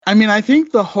I mean, I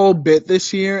think the whole bit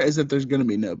this year is that there's going to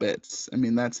be no bits. I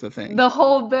mean, that's the thing. The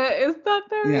whole bit is that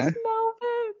there's Yeah. no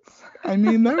bits. I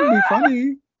mean, that would be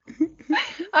funny.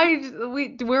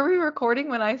 Were we recording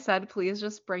when I said please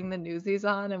just bring the Newsies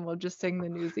on and we'll just sing the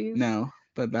Newsies? No,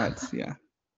 but that's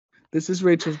This is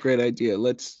Rachel's great idea.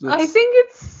 Let's I think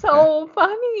it's so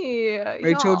funny.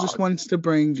 Rachel y'all. just wants to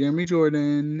bring Jeremy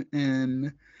Jordan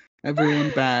and everyone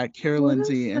back, Kara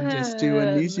Lindsay, and just do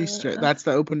a Newsy strip. That's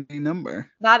the opening number.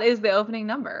 That is the opening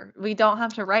number. We don't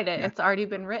have to write it. Yeah. It's already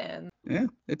been written. Yeah,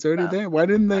 it's already there. Why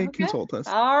didn't they consult us?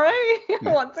 All right.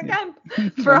 Yeah, Once again. yeah.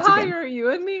 For Once again. hire,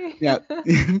 you and me. Yeah.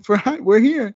 We're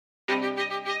here.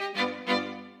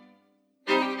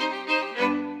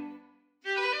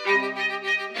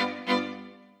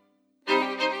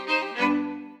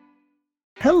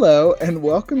 Hello, and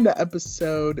welcome to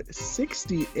episode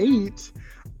 68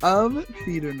 of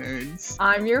Theater Nerds.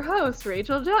 I'm your host,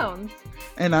 Rachel Jones.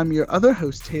 And I'm your other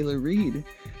host, Taylor Reed.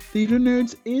 Theater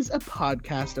Nerds is a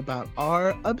podcast about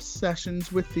our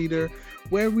obsessions with theater,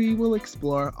 where we will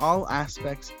explore all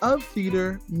aspects of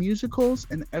theater, musicals,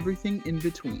 and everything in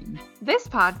between. This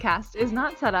podcast is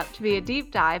not set up to be a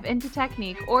deep dive into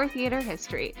technique or theater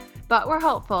history, but we're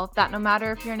hopeful that no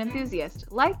matter if you're an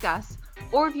enthusiast like us,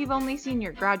 or if you've only seen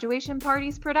your graduation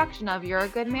party's production of You're a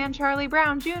Good Man, Charlie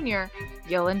Brown Jr.,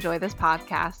 you'll enjoy this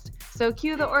podcast. So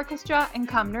cue the orchestra and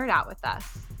come nerd out with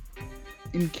us.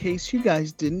 In case you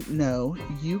guys didn't know,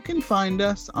 you can find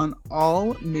us on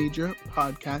all major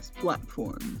podcast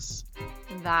platforms.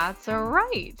 That's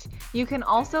right. You can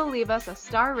also leave us a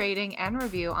star rating and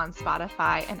review on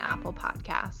Spotify and Apple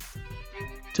Podcasts.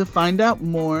 To find out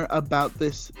more about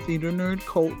this theater nerd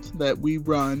cult that we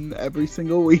run every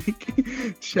single week,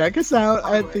 check us out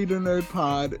at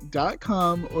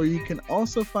theaternerdpod.com, or you can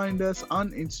also find us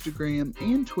on Instagram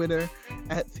and Twitter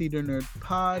at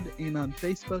theaternerdpod and on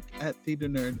Facebook at Theater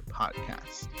Nerd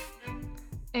Podcast.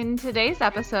 In today's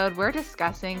episode, we're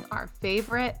discussing our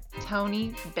favorite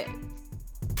Tony bits.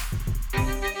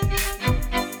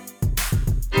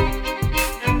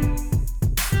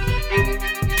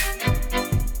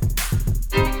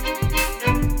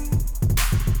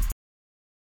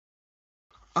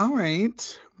 All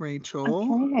right,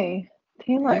 Rachel. Okay,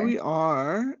 Taylor. Here we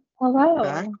are. Hello.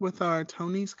 Back with our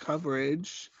Tony's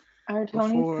coverage. Our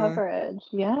Tony's coverage,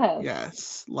 yes.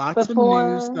 Yes. Lots of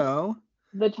news, though.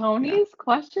 The Tonys?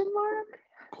 Question mark?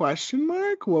 Question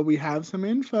mark? Well, we have some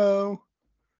info.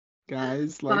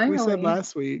 Guys, like we said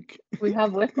last week. We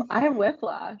have I have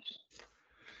Whiplash.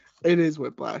 It is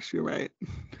Whiplash, you're right.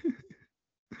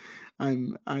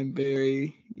 I'm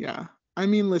very, I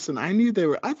mean, listen, I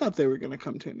thought they were going to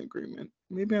come to an agreement.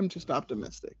 Maybe I'm just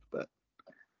optimistic, but.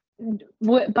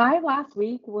 By last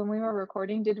week when we were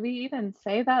recording, did we even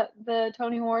say that the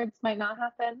Tony Awards might not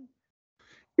happen?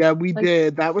 Yeah, we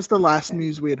did. That was the last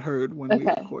news we had heard when we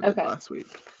recorded last week.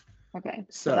 Okay,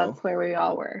 so that's where we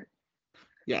all were.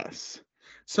 Yes.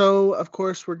 So, of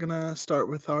course, we're going to start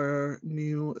with our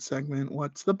new segment,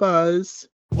 What's the Buzz?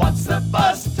 What's the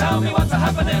buzz? Tell me what's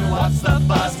happening. What's the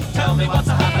buzz? Tell me what's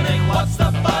happening. What's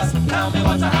the buzz? Tell me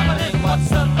what's happening. What's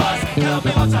the buzz? Tell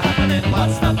me what's happening.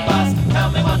 What's the buzz? Tell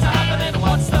me what's happening.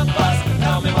 What's the buzz?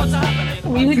 Tell me what's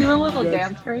happening. We do a little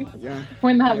dance break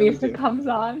when that music comes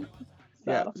on.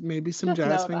 So maybe some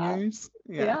jazz fingers.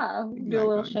 Yeah, do a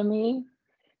little shimmy.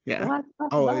 Yeah,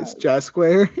 always jazz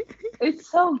square. It's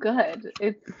so good.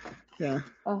 It's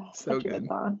so good.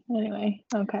 Anyway,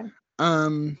 okay.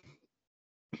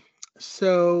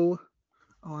 So,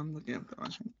 I'm looking at the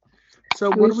wrong thing. So,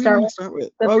 what do we want to start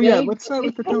with? Let's start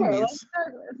with the Tonys. Let's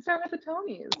start with the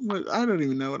Tonys. I don't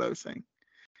even know what I was saying.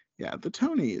 Yeah, the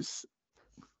Tonys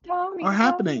are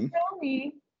happening.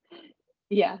 Tony.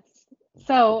 Yes.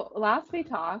 So, last we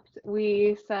talked,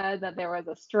 we said that there was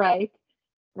a strike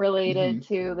related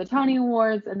to the Tony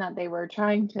Awards and that they were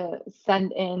trying to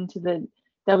send in to the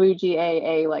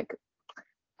WGA a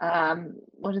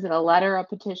letter, a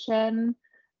petition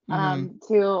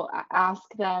to ask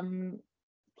them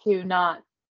to not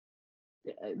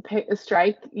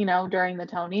strike, during the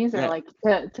Tonys,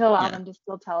 or to allow them to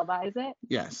still televise it.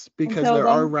 Yes, because there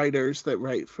are writers that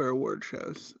write for award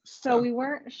shows. So we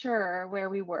weren't sure where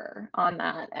we were on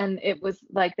that. And it was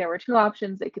like there were two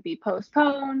options. They could be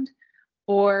postponed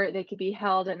or they could be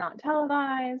held and not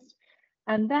televised.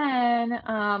 And then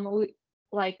I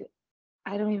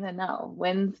don't even know,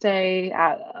 Wednesday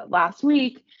last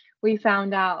week, we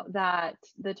found out that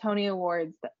the Tony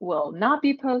Awards will not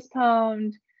be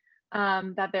postponed,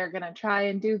 that they're going to try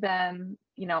and do them,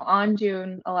 on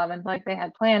June 11th, like they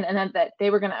had planned, and then that they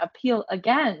were going to appeal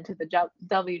again to the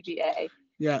WGA.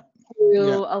 Yeah.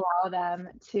 to allow them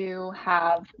to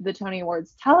have the Tony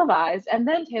Awards televised. And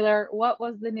then, Taylor, what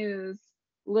was the news?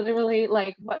 Literally,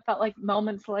 like, what felt like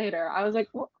moments later. I was like,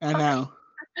 I know.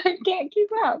 I can't keep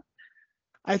up.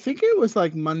 I think it was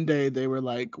like Monday they were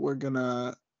like, we're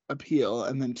gonna appeal,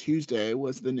 and then Tuesday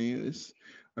was the news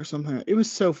or something. It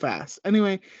was so fast.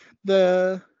 Anyway,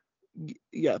 3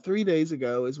 days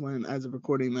ago is when, as of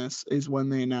recording this, is when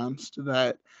they announced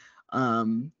that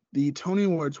the Tony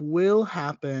Awards will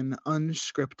happen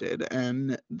unscripted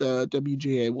and the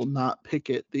WGA will not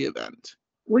picket the event.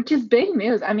 Which is big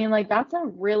news. I mean, like, that's a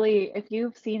really, if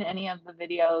you've seen any of the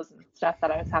videos and stuff that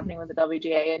was happening with the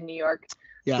WGA in New York,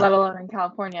 let alone in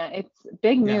California, it's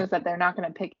big news that they're not going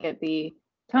to picket the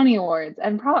Tony Awards.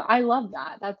 And I love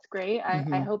that. That's great.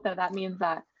 I hope that means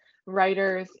that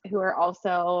writers who are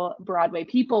also Broadway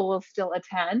people will still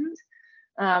attend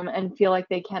and feel like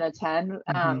they can attend.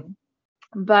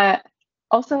 But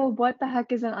also, what the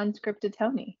heck is an unscripted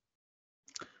Tony?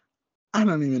 I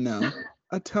don't even know.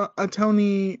 A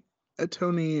Tony the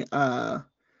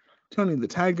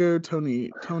Tiger, Tony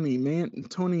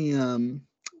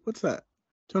what's that?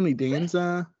 Tony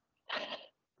Danza.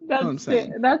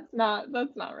 That's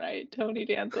not right. Tony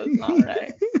Danza is not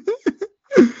right.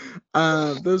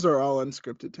 Those are all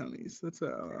unscripted Tonys. That's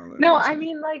no, I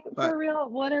mean, like, for real,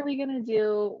 what are we gonna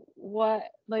do? What,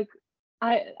 like,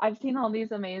 I've seen all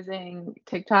these amazing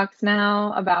TikToks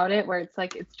now about it where it's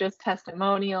like it's just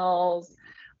testimonials,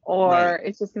 or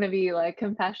it's just going to be like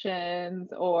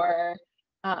confessions, or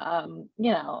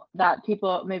that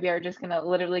people maybe are just going to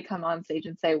literally come on stage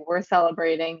and say, we're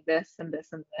celebrating this and this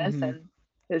and this, and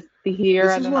this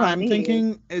is what I'm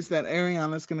thinking, is that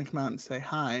Ariana's going to come out and say,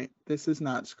 hi, this is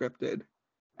not scripted,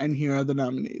 and here are the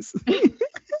nominees.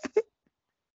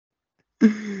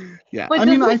 Yeah, but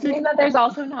I think that there's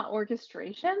also not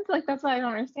orchestrations. Like, that's what I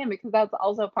don't understand, because that's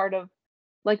also part of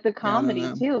like the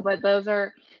comedy too. But those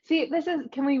are,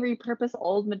 can we repurpose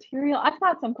old material? I've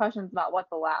got some questions about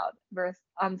what's allowed versus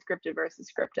unscripted versus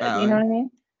scripted. You know what I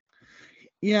mean?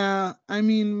 Yeah, I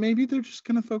mean, maybe they're just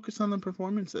gonna focus on the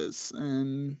performances,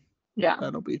 and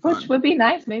that'll be fun. Which would be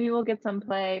nice. Maybe we'll get some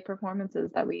play performances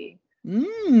that we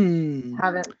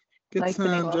haven't. Get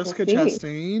some Jessica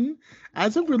Chastain.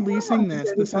 As of releasing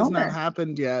this has not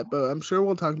happened yet, but I'm sure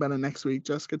we'll talk about it next week.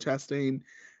 Jessica Chastain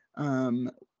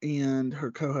and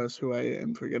her co-host, who I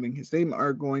am forgetting his name,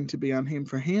 are going to be on Ham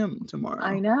for Ham tomorrow.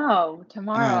 I know.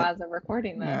 Tomorrow, as of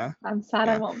recording this. Yeah, I'm sad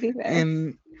I won't be there.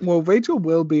 And, well, Rachel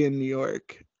will be in New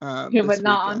York. But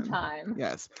not on time.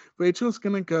 Yes. Rachel's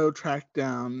going to go track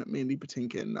down Mandy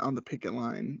Patinkin on the picket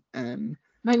line, and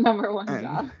my number one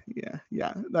job.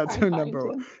 Yeah, that's her number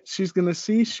one. She's gonna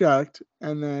see Shucked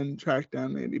and then track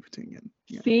down Mandy Patinkin.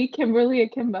 Yeah. See Kimberly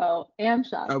Akimbo and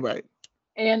Shucked. Oh, right.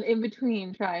 And in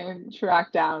between, try and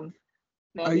track down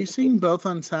Mandy. Are you seeing both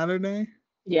on Saturday?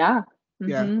 Yeah.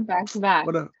 Yeah. Back to back.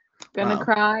 Gonna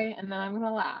cry, and then I'm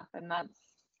gonna laugh, and that's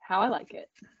how I like it.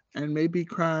 And maybe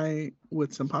cry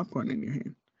with some popcorn in your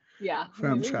hand. Yeah.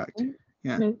 From Shucked.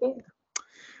 Yeah. Maybe.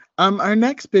 Our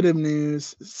next bit of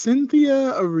news,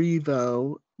 Cynthia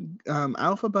Erivo,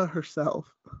 Alphaba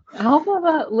herself.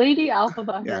 Lady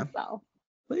Alphaba herself.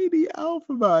 Lady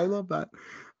Alphaba, I love that.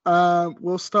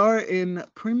 Will star in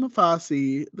Prima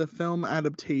Facie, the film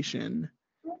adaptation.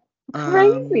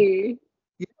 Crazy.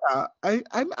 Yeah,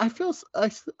 I feel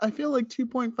like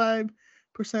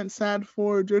 2.5% sad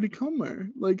for Jodie Comer.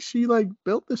 Like, she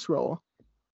built this role.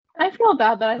 I feel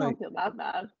bad, but I don't feel that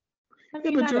bad. I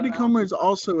mean, but Jodie Comer is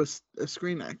also a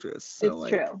screen actress. So it's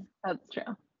true. That's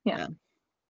true. Yeah.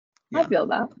 I feel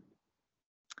that.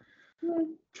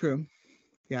 True.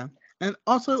 Yeah. And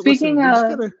also, speaking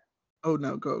of... Oh,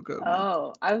 no, go.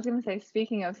 Oh, I was going to say,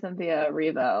 speaking of Cynthia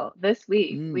Erivo, this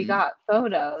week we got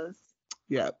photos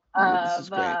of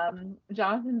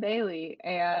Jonathan Bailey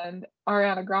and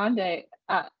Ariana Grande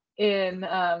in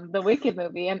the Wicked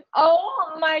movie. And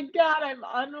oh my God, I'm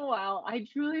unwell. I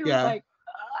truly was like,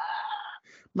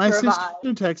 my sister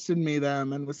texted me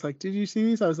them and was like, did you see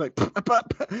these? I was like,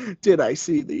 did I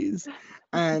see these?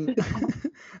 And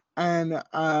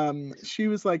she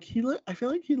was like, I feel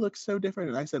like he looks so different.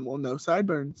 And I said, well, no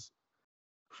sideburns.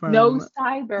 No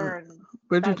sideburns.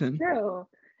 Bridgerton. That's true.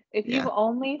 If you've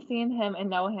only seen him and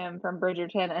know him from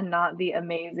Bridgerton and not the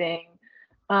amazing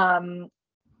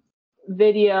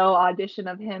video audition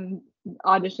of him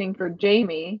auditioning for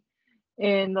Jamie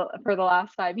for the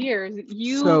last 5 years,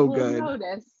 you will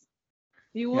notice.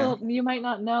 You might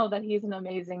not know that he's an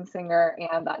amazing singer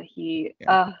and that he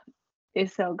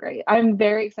is so great. I'm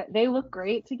very excited. They look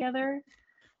great together.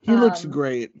 He looks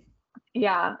great.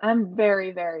 Yeah, I'm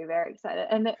very, very, very excited.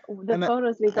 And the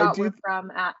photos we got were from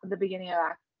at the beginning of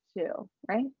Act too,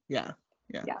 right? Yeah.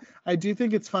 Yeah. I do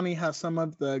think it's funny how some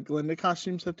of the Glinda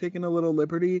costumes have taken a little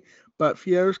liberty, but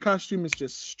Fierre's costume is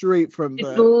just straight from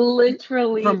It's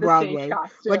literally from the Broadway. stage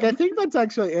costume. Like, I think that's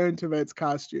actually Aaron Tveit's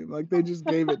costume. Like, they just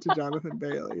gave it to Jonathan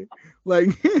Bailey. Like,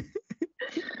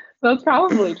 That's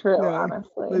probably true, Yeah,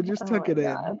 honestly. they just took my it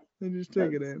God. in. They just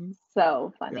took it That's in.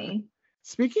 So funny.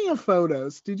 Speaking of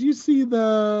photos, did you see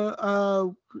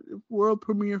the world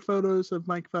premiere photos of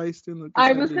Mike Feist and Lucas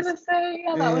I was Hedges gonna say,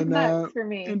 yeah, that was in, next for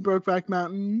me. in Brokeback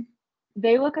Mountain?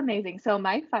 They look amazing. So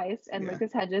Mike Feist and Yeah.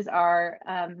 Lucas Hedges are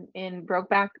in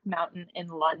Brokeback Mountain in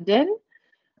London.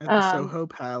 At the Soho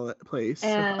place. I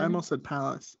and- almost said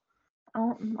palace.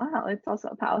 Oh wow, it's also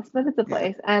a palace, but it's a Yeah,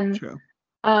 place. And True.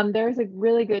 there's a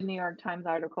really good New York Times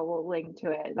article linked to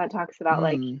it that talks about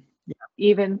like Yeah.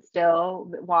 even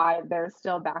still why there's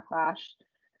still backlash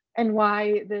and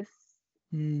why this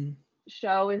Mm.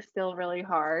 show is still really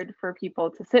hard for people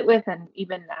to sit with. And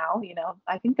even now,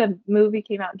 I think the movie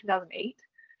came out in 2008.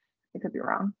 I could be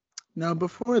wrong. No,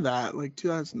 before that, like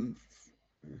 2000.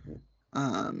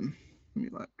 Let me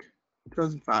look.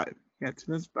 2005. Yeah,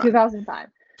 2005. 2005.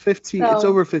 15. It's So-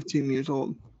 over 15 years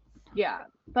old. Yeah,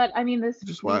 but I mean, Just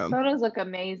these wild. photos look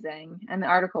amazing, and the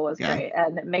article was Yeah. great,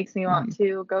 and it makes me want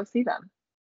to go see them.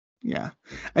 Yeah,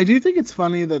 I do think it's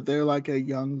funny that they're like a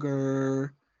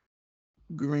younger,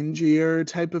 gringier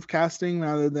type of casting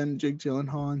rather than Jake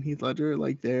Gyllenhaal and Heath Ledger.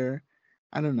 Like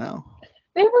I don't know.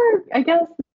 They were, I guess,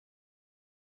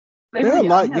 they They're were a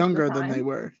lot young at the younger than they time.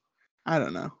 were. I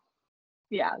don't know.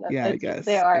 Yeah, Yeah, I it's- guess.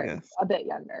 they I are guess. a bit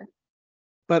younger.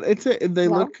 But they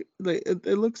Well- look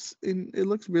it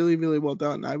looks really, really well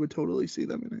done. I would totally see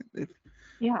them in it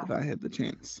Yeah. if I had the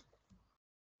chance.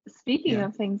 Speaking Yeah.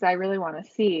 of things I really want to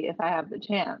see if I have the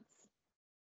chance,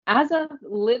 as of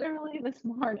literally this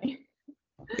morning,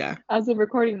 Yeah. as of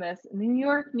recording this, New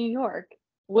York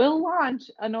will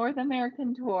launch a North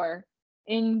American tour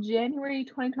in January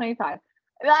 2025.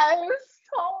 That is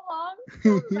so long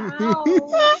from now.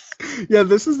 Yeah,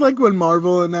 this is like when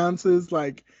Marvel announces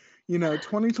like,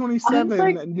 2027 I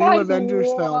was like, new guys, Avengers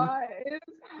film. what is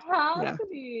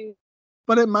happening?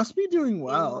 But it must be doing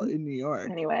well in New York.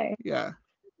 Anyway, Yeah.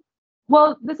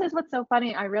 well, this is what's so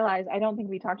funny. I realize I don't think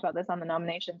we talked about this on the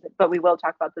nominations, but we will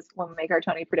talk about this when we make our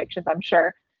Tony predictions, I'm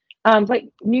sure. But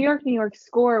New York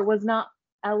score was not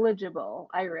eligible,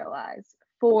 I realize,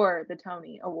 for the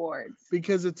Tony Awards.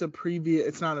 Because it's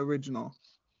it's not original.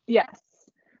 Yes.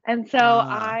 And so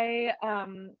Ah. I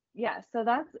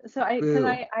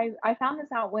found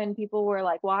this out when people were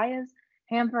like, why is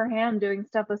Ham for Ham doing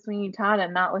stuff with Sweeney Todd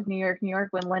and not with New York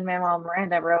when Lin-Manuel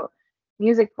Miranda wrote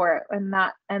music for it? And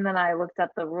then I looked up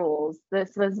the rules.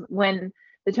 This was when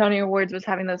the Tony Awards was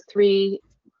having those three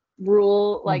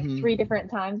different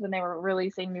times when they were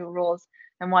releasing new rules,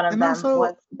 and one of them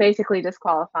was basically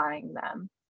disqualifying them.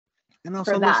 And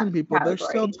also, listen, people, there's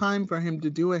still time for him to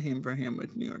do a Ham for Ham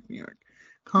with New York.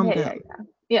 Calm down.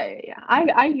 Yeah.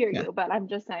 I hear you, but I'm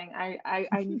just saying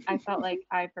I felt like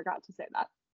I forgot to say that.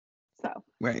 So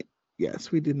Right.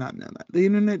 Yes, we did not know that. The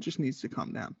internet just needs to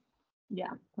calm down.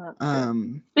 yeah. a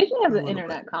Speaking of the little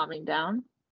internet calming down,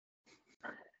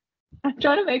 I'm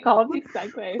trying to make all of these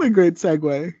segues. What a great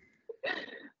segue.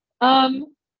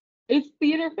 It's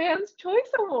Theater Fans Choice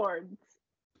Awards.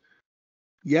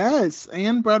 Yes,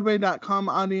 and Broadway.com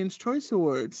Audience Choice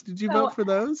Awards. Did you vote for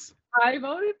those? I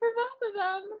voted for both of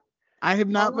them. I have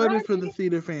not voted for the Alrighty.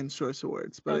 Theater Fans Choice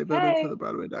Awards, but I voted Okay. for the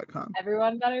Broadway.com.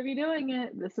 Everyone better be doing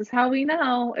it. This is how we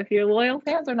know if you're loyal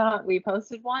fans or not. We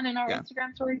posted one in our Yeah.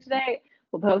 Instagram story today.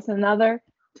 We'll post another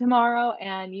tomorrow,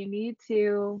 and you need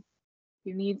to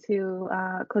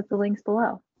click the links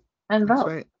below and That's vote.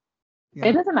 right. Yeah,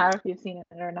 It doesn't matter if you've seen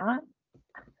it or not.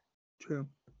 true.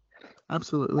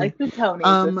 Absolutely. Like the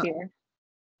Tonys this year.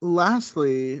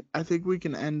 Lastly, I think we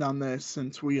can end on this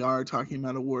since we are talking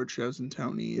about award shows and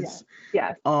Tonys.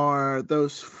 Yes. Are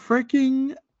those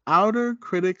freaking Outer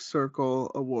Critics Circle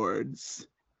Awards?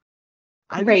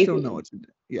 I just don't know what to do.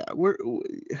 Yeah,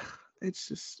 it's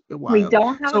just wild. We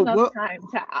don't have So enough time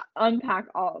to unpack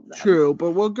all of them. True,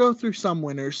 but we'll go through some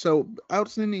winners. So,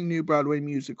 Outstanding New Broadway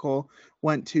Musical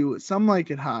went to Some Like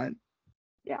It Hot.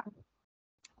 Yeah.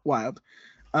 Wild.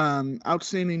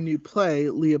 Outstanding New Play,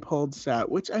 Leopoldstadt,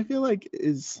 which I feel like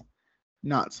is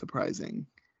not surprising.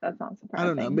 That's not surprising. I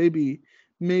don't know.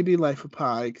 Maybe Life of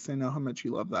Pi, because I know how much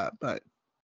you love that. But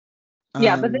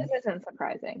yeah, but this isn't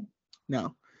surprising.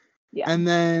 No. Yeah. And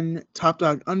then Top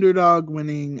Dog Underdog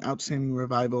winning Outstanding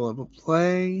Revival of a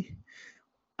Play.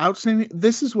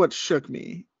 This is what shook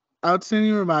me.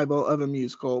 Outstanding Revival of a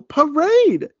Musical,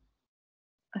 Parade.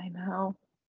 I know.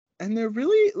 And they're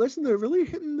really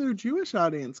hitting their Jewish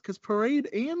audience, because Parade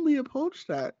and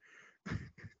Leopoldstadt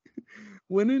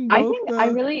Winning I both think I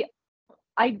really,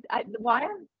 why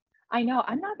I know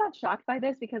I'm not that shocked by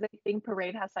this because I think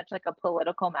Parade has such like a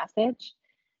political message,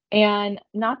 and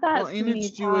not well, that and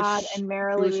it's Sweeney Todd and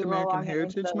Merrily Jewish We American Belong and Into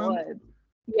Heritage the Month. Woods.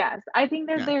 Yes, I think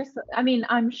Yeah. there's. I mean,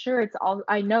 I'm sure it's all.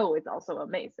 I know it's also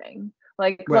amazing.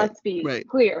 Like, Right, let's be right.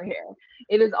 clear here.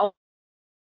 It is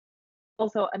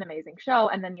also an amazing show,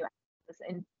 and then you have this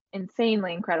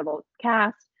insanely incredible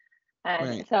cast, and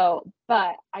Right. so.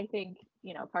 But I think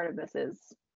part of this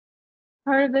is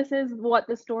what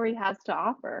the story has to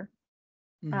offer.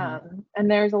 And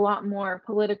there's a lot more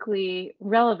politically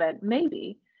relevant,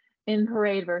 maybe, in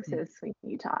Parade versus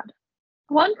Sweeney Todd.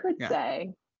 One could Yeah.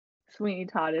 say Sweeney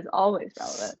Todd is always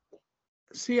relevant.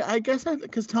 See, I guess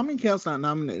because Tommy Kail's not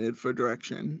nominated for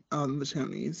direction on the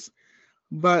Tonys,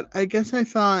 but I guess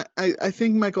I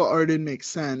think Michael Arden makes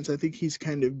sense. I think he's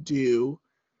kind of due,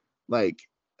 like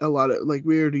a lot of like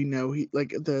we already know he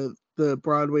like the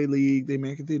Broadway League, the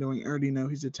American Theater Wing already know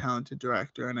he's a talented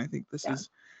director, and I think this is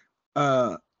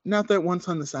not that Once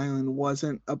on This Island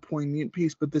wasn't a poignant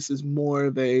piece, but this is more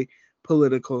of a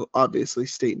political, obviously,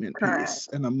 statement piece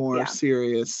and a more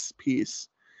serious piece.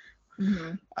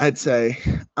 I'd say.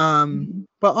 But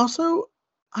also,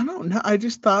 I don't know. I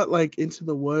just thought like Into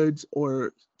the Woods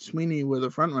or Sweeney were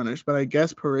the front runners, but I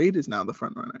guess Parade is now the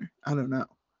front runner. I don't know.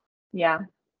 Yeah,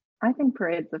 I think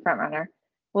Parade's the front runner.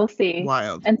 We'll see.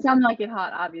 Wild. And Some Like It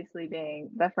Hot obviously being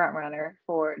the front runner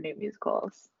for new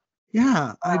musicals.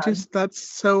 Yeah, that's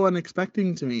so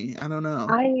unexpected to me. I don't know.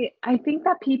 I think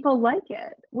that people like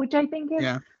it, which I think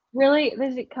is really,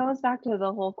 it comes back to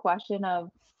the whole question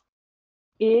of,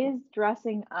 is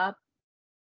dressing up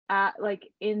at like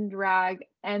in drag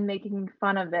and making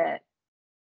fun of it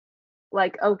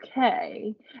like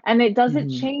okay, and it doesn't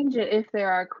change it if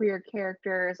there are queer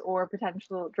characters or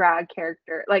potential drag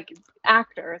character like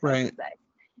actors, I should say,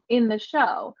 in the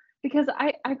show, because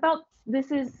I felt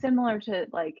this is similar to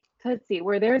like Tootsie,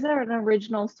 where there's an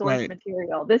original source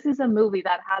material. This is a movie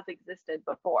that has existed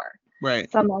before,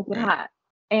 Some Like It Hot,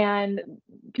 and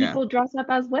people dress up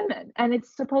as women, and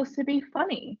it's supposed to be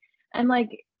funny, and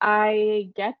like I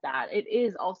get that it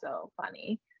is also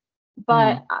funny,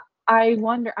 but I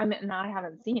wonder. I mean, I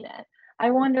haven't seen it. I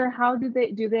wonder how do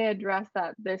they address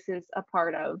that this is a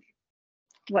part of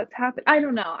what's happened. I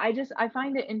don't know. I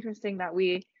find it interesting that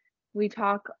we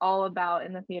talk all about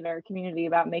in the theater community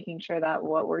about making sure that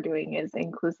what we're doing is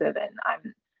inclusive,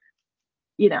 and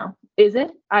is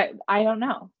it? I don't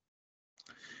know.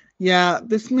 Yeah,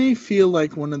 this may feel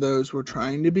like one of those we're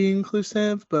trying to be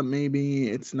inclusive, but maybe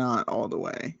it's not all the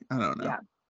way. I don't know.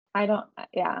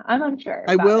 I'm unsure.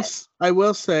 I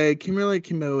will say Kimberly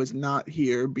Kimbo is not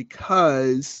here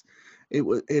because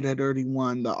it had already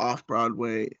won the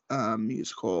off-Broadway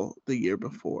musical the year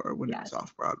before when it was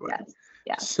off-Broadway.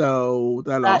 Yes. So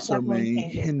that also may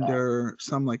hinder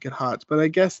Some Like It Hot. But I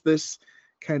guess this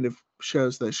kind of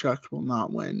shows that Shucked will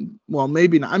not win. Well,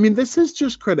 maybe not. I mean, this is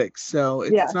just critics, so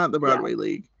it's not the Broadway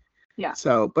League. Yeah.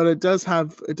 So, but it does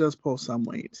pull some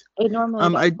weight. It normally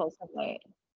does pull some weight.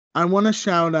 I want to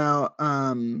shout out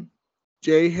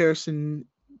Jay Harrison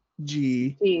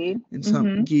G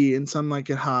and Some Like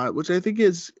It Hot, which I think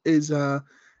is a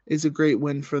great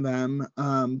win for them.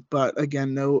 But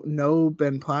again, no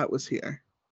Ben Platt was here,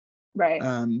 right?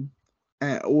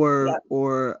 Or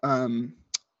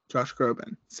Josh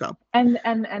Groban. So and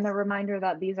a reminder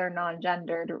that these are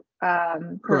non-gendered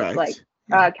categories,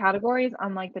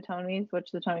 unlike the Tonys,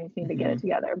 which the Tonys need to get it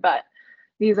together, but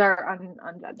these are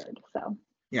ungendered. So.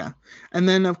 Yeah. And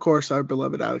then, of course, our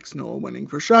beloved Alex Newell winning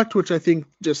for Shucked, which I think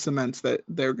just cements that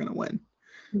they're going to win.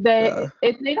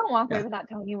 If they don't walk away with that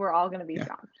Tony, we're all going to be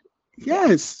shocked.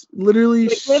 Yes. Literally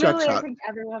shocked. I think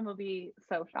everyone will be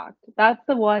so shocked. That's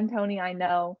the one Tony I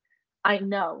know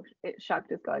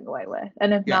Shucked is going away with.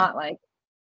 And if not, like,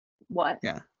 what?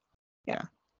 Yeah.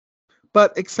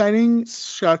 But exciting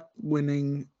Shucked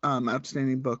winning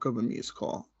Outstanding Book of a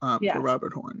Musical for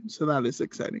Robert Horn. So that is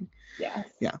exciting. Yes.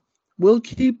 Yeah. We'll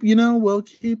keep keeping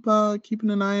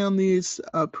an eye on these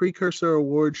precursor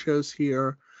award shows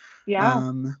here. Yeah.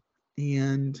 And we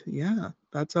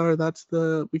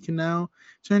can now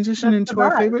transition into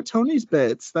our favorite Tony's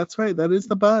bits. That's right. That is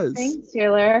the buzz. Thanks,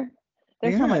 Taylor.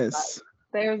 There's so much buzz.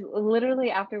 There's literally,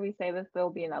 after we say this,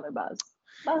 there'll be another buzz.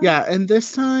 Yeah, and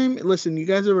this time, listen, you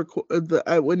guys are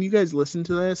when you guys listen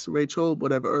to this, Rachel would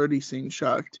have already seen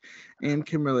Shucked and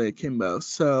Kimberly Akimbo,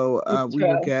 so we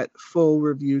will get full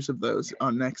reviews of those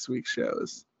on next week's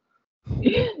shows.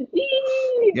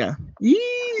 Yeah.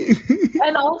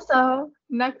 And also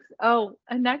next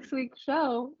week's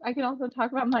show, I can also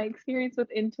talk about my experience with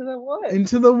Into the Woods.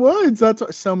 Into the Woods.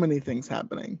 That's so many things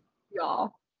happening.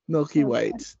 Y'all. Milky So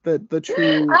White, the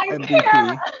true I MVP.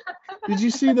 can't. Did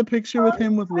you see the picture with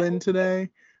him with Lynn today?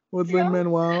 With Yeah.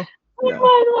 Lin-Manuel? Lin Yeah.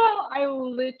 Manuel, I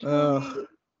literally, Oh,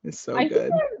 it's so I think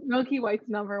good. I'm Milky White's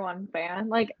 #1 fan.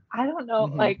 Like, I don't know.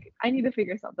 Mhm. Like, I need to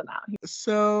figure something out.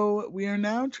 So we are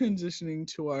now transitioning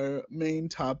to our main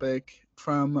topic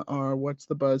from our What's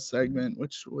the Buzz segment,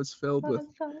 which was filled with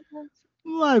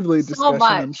lively So discussion,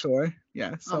 I'm much. sure.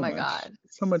 Yeah, so Oh my much. God.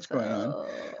 So much going on. So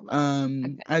much.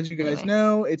 Okay. As you guys Anyway.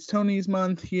 know, it's Tony's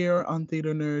month here on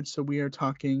Theater Nerds, so we are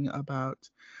talking about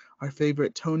our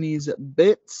favorite Tony's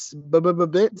bits,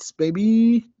 bits,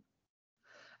 baby.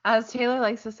 As Taylor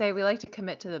likes to say, we like to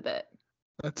commit to the bit.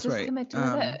 That's Just right. commit to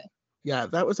the bit. Yeah,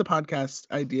 that was a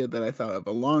podcast idea that I thought of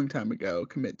a long time ago.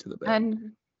 Commit to the bit.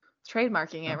 And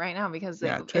trademarking it right now because it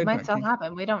might still trademarking.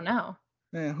 happen. We don't know.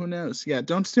 Yeah, who knows? Yeah,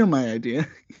 don't steal my idea.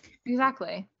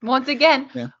 Exactly. Once again,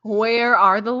 Yeah. where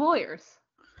are the lawyers?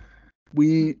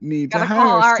 We need to Gotta hire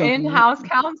call our someone. in-house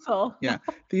counsel. Yeah,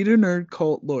 Theater Nerd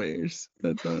cult lawyers.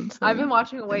 That's what I'm saying. I've been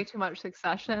watching way too much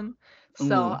Succession.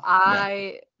 So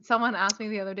someone asked me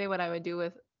the other day what I would do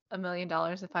with $1 million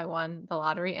if I won the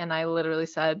lottery, and I literally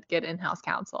said get in-house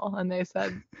counsel, and they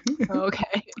said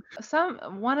okay.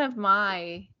 One of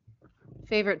my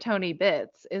favorite Tony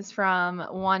bits is from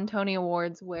one Tony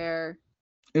Awards where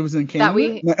it was in Canada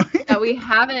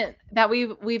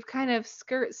we've kind of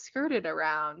skirted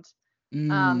around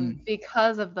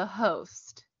because of the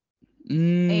host.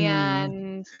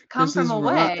 And Come From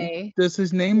Away. Does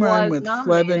his name rhyme with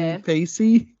Flevin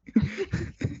Pacey?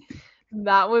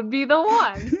 That would be the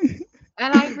one.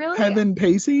 And I really Kevin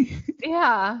Pacey?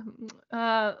 Yeah.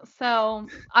 So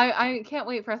I can't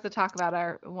wait for us to talk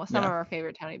about some of our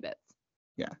favorite Tony bits.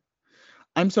 Yeah.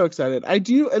 I'm so excited. I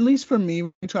do, at least for me,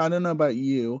 Rachel, I don't know about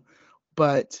you,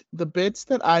 but the bits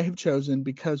that I have chosen,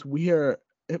 because we are,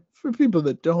 for people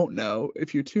that don't know,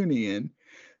 if you're tuning in,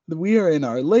 we are in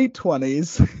our late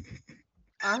 20s.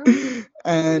 Are we?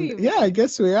 And yeah, I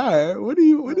guess we are. What do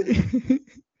you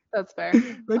That's fair.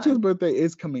 Rachel's birthday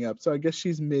is coming up, so I guess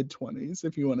she's mid-20s,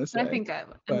 if you want to say. I think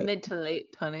I'm mid to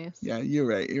late 20s. Yeah, you're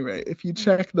right. If you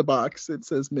check the box, it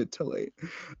says mid to late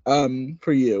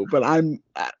for you, but I'm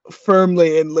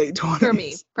firmly in late 20s. For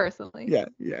me, personally. Yeah.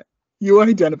 You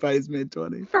identify as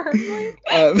mid-20s. Firmly.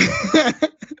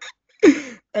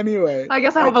 Anyway. I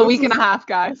guess I have a week and a half,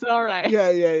 guys. All right.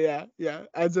 Yeah.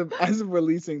 As of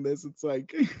releasing this, it's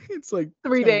like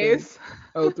 3 days.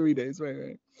 Oh, 3 days.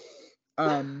 Right.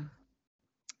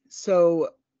 So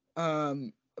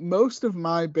most of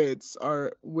my bits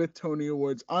are with Tony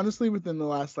Awards, honestly, within the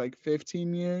last like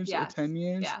 15 years or 10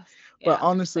 years. Yes. But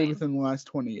honestly, within the last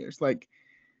 20 years, like,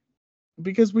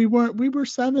 because we were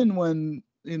 7 when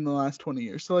in the last 20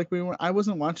 years. So like I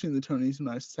wasn't watching the Tonys when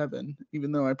I was 7,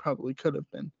 even though I probably could have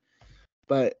been.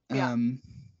 But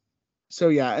so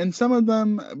yeah, and some of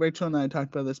them, Rachel and I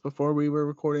talked about this before we were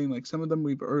recording, like some of them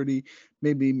we've already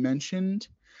maybe mentioned,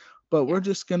 but we're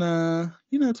just gonna,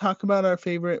 talk about our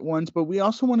favorite ones. But we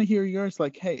also want to hear yours.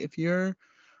 Like, hey, if you're,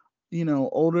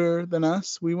 older than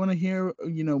us, we want to hear,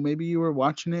 maybe you were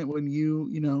watching it when you,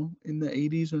 in the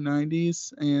 80s or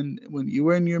 90s, and when you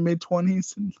were in your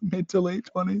mid-20s and mid to late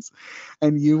 20s,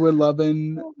 and you were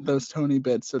loving those Tony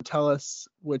bits. So tell us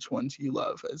which ones you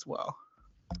love as well.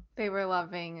 They were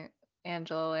loving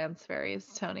Angela Lansbury's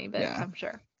Tony bits, I'm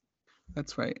sure.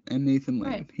 That's right. And Nathan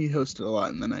Lane. Right. He hosted a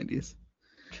lot in the 90s.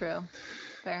 True.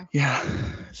 Fair. Yeah.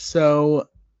 So,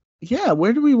 yeah,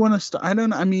 where do we want to start?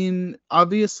 I mean,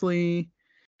 obviously,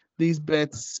 these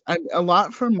bits, a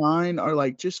lot for mine are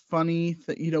like just funny.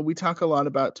 We talk a lot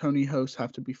about Tony hosts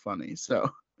have to be funny. So,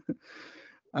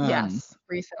 yes,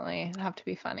 recently have to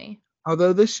be funny.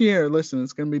 Although this year, listen,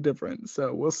 it's going to be different.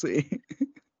 So we'll see.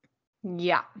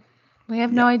 Yeah. We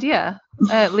have no idea.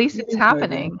 At least it's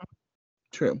happening.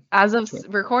 True. As of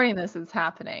recording this, it's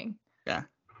happening. Yeah.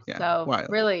 So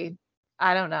really,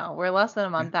 I don't know. We're less than a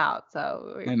month out,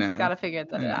 so we got to figure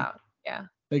that out. Yeah.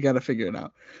 They got to figure it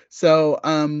out. So,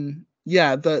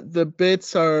 the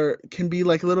bits can be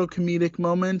like little comedic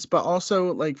moments, but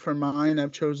also like for mine,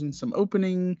 I've chosen some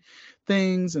opening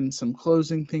things and some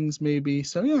closing things maybe.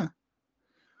 So yeah.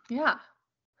 Yeah.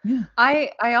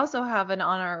 I also have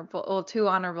two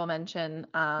honorable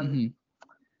mention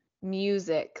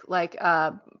music, like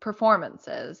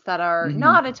performances that are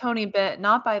not a Tony bit,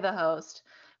 not by the host,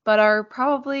 but are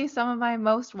probably some of my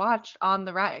most watched on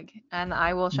the reg, and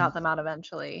I will shout them out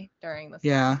eventually during this.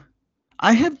 Yeah.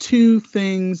 I have 2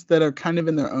 things that are kind of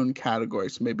in their own category,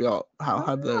 so maybe I'll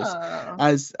have those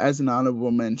as an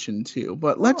honorable mention too.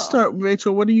 But let's start,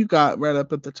 Rachel. What do you got right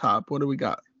up at the top? What do we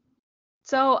got?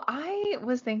 So I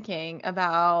was thinking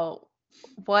about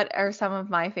what are some of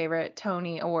my favorite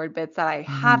Tony Award bits that I Mhm.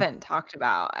 haven't talked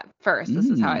about at first. This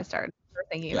is how I started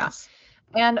thinking about. Yes.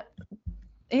 And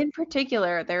in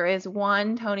particular, there is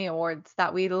one Tony Awards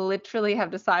that we literally have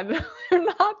decided we're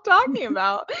not talking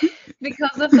about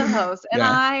because of the host. And Yeah.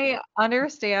 I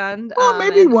understand. Well,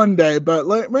 maybe one day, but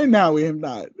right now we have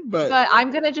not. But But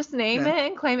I'm gonna just name yeah. it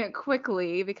and claim it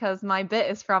quickly because my bit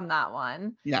is from that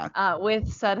one. Yeah. With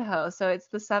said host. So it's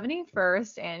the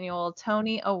 71st annual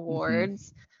Tony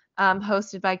Awards,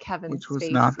 hosted by Kevin Which Spacey.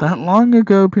 was not that long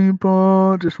ago,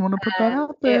 people. Just want to put that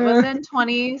out It was there. in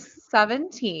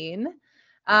 2017.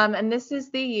 And this is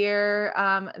the year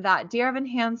that Dear Evan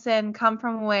Hansen, Come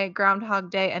From Away, Groundhog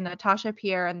Day, and Natasha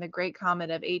Pierre and The Great Comet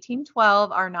of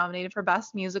 1812 are nominated for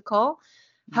Best Musical.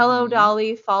 Hello Mhm.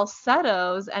 Dolly,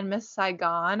 Falsettos, and Miss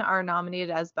Saigon are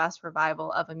nominated as Best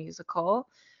Revival of a Musical.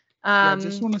 Yeah, I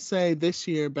just want to say this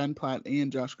year Ben Platt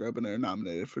and Josh Groban are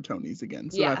nominated for Tonys again,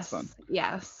 so that's fun.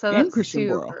 Yes. So And that's Christian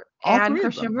Borle. super. All And three of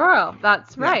Christian them. Borle.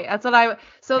 That's Yeah. right. That's what I.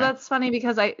 So Yeah. that's funny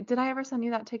because did I ever send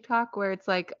you that TikTok where it's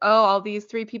like, oh, all these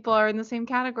three people are in the same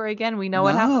category again. We know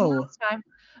what happened No. last time.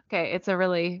 Okay, it's a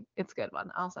good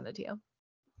one. I'll send it to you.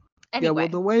 Yeah, well, Anyway,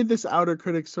 the way this Outer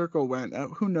Critics Circle went,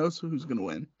 who knows who's gonna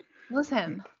win?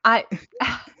 listen,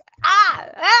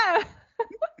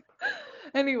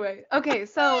 Anyway, okay,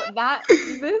 so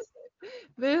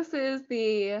this is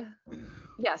the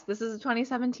this is the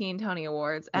 2017 Tony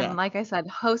Awards, and Yeah. like I said,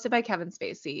 hosted by Kevin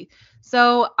Spacey.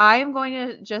 So I'm going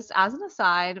to just, as an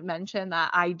aside, mention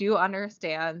that I do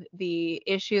understand the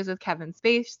issues with Kevin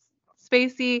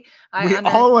Spacey. We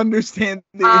all understand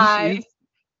the issues.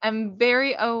 I'm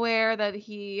very aware that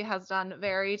he has done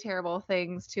very terrible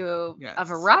things to a Yes.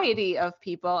 variety of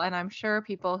people, and I'm sure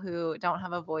people who don't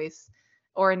have a voice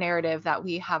or a narrative that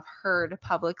we have heard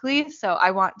publicly. So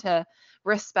I want to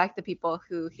respect the people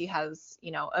who he has,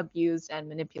 abused and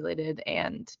manipulated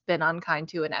and been unkind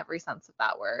to in every sense of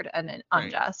that word and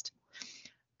unjust.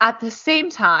 At the same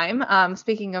time,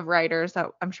 speaking of writers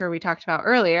that I'm sure we talked about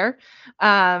earlier,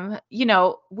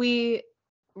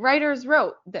 writers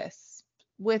wrote this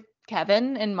with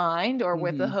Kevin in mind or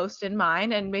with the host in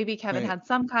mind, and maybe Kevin had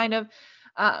some kind of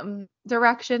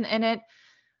direction in it.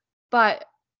 But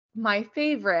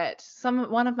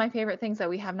one of my favorite things that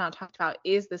we have not talked about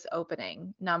is this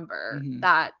opening number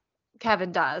that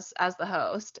Kevin does as the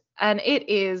host, and it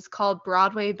is called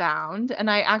Broadway Bound, and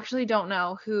I actually don't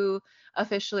know who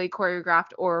officially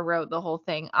choreographed or wrote the whole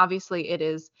thing. Obviously, it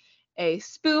is a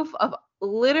spoof of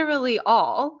literally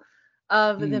all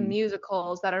of the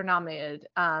musicals that are nominated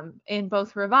in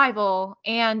both revival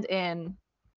and in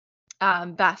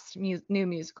best new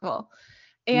musical,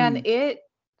 and it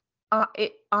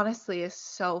honestly is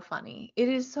so funny. It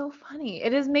is so funny.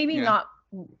 It is maybe not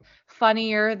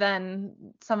funnier than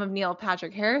some of Neil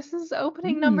Patrick Harris's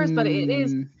opening numbers, but it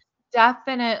is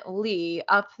definitely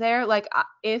up there. Like,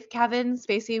 if Kevin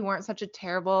Spacey weren't such a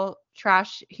terrible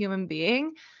trash human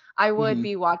being, I would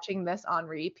be watching this on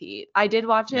repeat. I did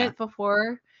watch it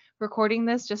before recording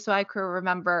this just so I could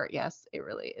remember, yes, it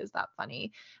really is that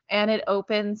funny. And it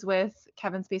opens with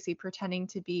Kevin Spacey pretending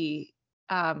to be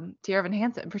Dear Evan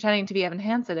Hansen, pretending to be Evan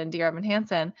Hansen and Dear Evan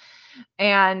Hansen.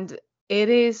 And it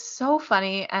is so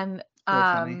funny. And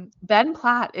Ben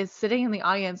Platt is sitting in the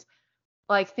audience,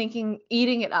 like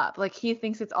eating it up. Like, he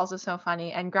thinks it's also so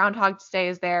funny. And Groundhog Day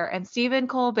is there. And Stephen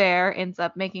Colbert ends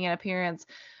up making an appearance,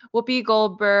 Whoopi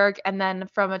Goldberg, and then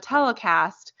from a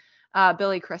telecast,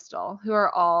 Billy Crystal, who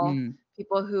are all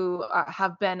people who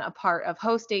have been a part of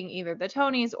hosting either the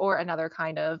Tonys or another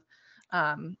kind of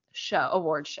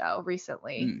award show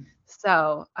recently.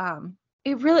 So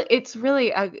it's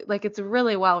really a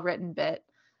really well written bit,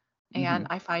 and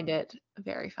I find it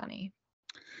very funny.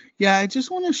 Yeah, I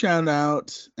just want to shout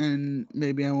out, and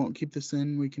maybe I won't keep this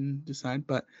in, we can decide,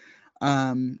 but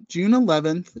June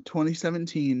 11th,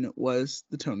 2017 was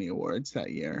the Tony Awards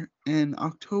that year, and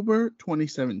October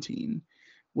 2017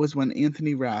 was when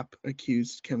Anthony Rapp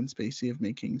accused Kevin Spacey of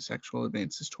making sexual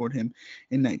advances toward him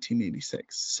in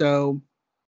 1986. So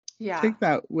take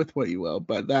that with what you will,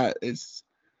 but that is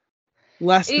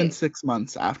less than 6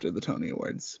 months after the Tony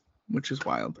Awards, which is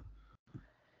wild.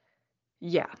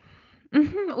 Yeah.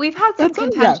 We've had some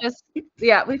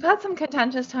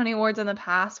contentious Tony Awards in the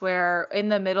past where in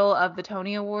the middle of the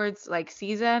Tony Awards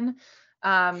season,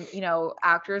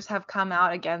 actors have come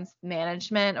out against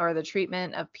management or the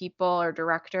treatment of people or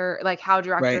director, like how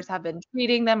directors have been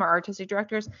treating them, or artistic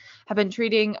directors have been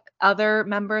treating other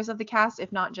members of the cast,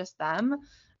 if not just them.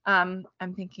 I'm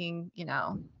thinking,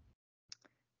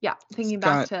 thinking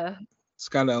back to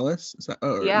Scott Ellis. Is that,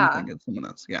 you think of someone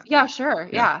else? Yeah. Yeah, sure.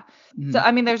 Yeah. So,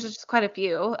 I mean, there's just quite a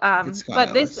few.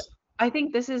 But this, I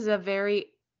think this is a very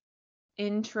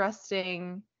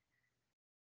interesting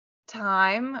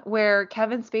time where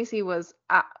Kevin Spacey was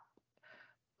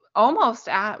almost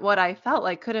at what I felt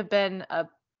like could have been a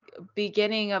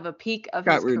beginning of a peak of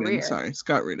Scott his Rudin, career. sorry,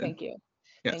 Scott Rudin. Thank you.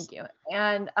 Yes. Thank you.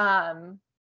 And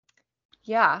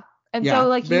yeah. And Yeah, so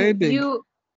like very big.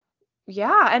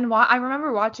 yeah, and I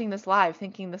remember watching this live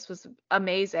thinking this was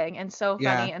amazing and so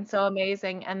Yeah. funny and so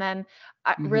amazing. And then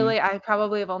Mhm. I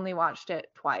probably have only watched it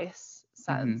twice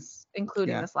since,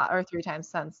 including Yeah. this last, or 3 times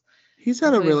since. He's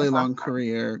had a including really this last long time.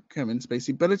 career, Kevin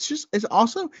Spacey, but it's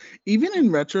also, even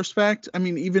in retrospect, I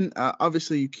mean, even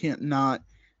obviously you can't not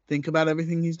think about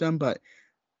everything he's done, but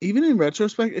even in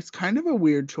retrospect, it's kind of a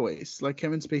weird choice. Like,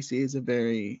 Kevin Spacey is a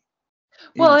very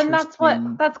Well, and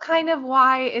interesting that's kind of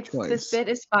why this choice. bit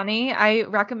is funny. I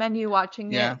recommend you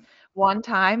watching Yeah. it one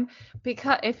time,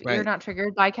 because if you're Right. not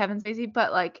triggered by Kevin Spacey,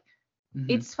 but like Mhm.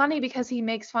 it's funny because he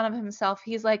makes fun of himself.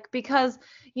 He's like, because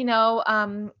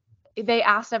they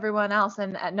asked everyone else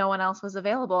and no one else was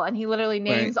available, and he literally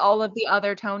names all of the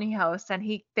other Tony hosts, and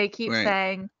they keep Right.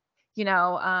 saying,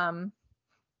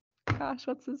 gosh,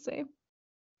 what's his name?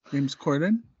 James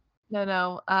Corden?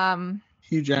 No,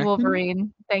 Hugh Jackman?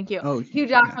 Wolverine. Thank you. Oh, Hugh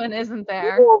yeah. Jackman isn't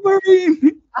there.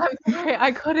 Wolverine! I'm sorry,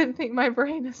 I couldn't think. My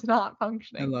brain is not I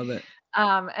functioning. love it.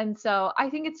 And so I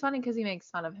think it's funny because he makes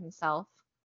fun of himself.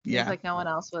 He's Yeah. like no one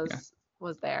else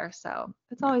was there, so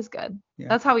it's Yeah. always good. Yeah.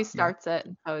 That's how he Yeah. starts it,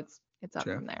 and so it's up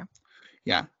True. from there.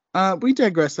 Yeah. We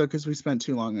digress though, because we spent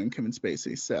too long on Kevin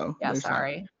Spacey, so Yeah, there's that.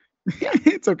 sorry. Yeah.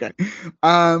 It's okay.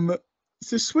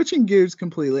 So switching gears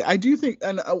completely, I do think,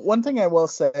 and one thing I will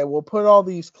say, we'll put all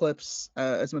these clips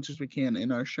as much as we can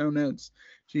in our show notes,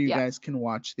 so you Yeah. guys can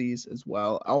watch these as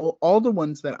well. All the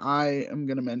ones that I am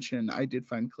going to mention, I did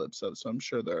find clips of, so I'm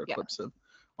sure there are Yeah. clips of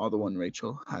all the one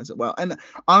Rachel has as well. And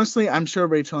honestly, I'm sure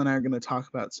Rachel and I are going to talk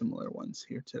about similar ones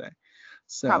here today.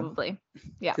 So, Probably.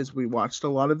 Yeah. because we watched a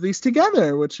lot of these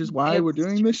together, which is why we're It's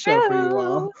doing this show for you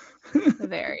all.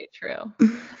 Very true.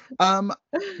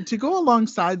 To go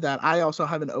alongside that, I also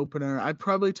have an opener. I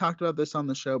probably talked about this on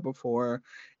the show before.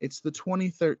 It's the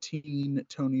 2013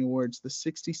 Tony Awards, the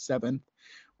 67th,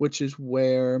 which is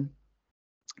where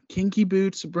Kinky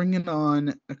Boots bringing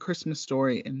on A Christmas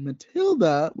Story and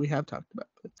Matilda. We have talked about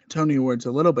the Tony Awards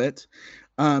a little bit.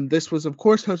 This was, of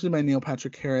course, hosted by Neil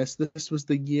Patrick Harris. This was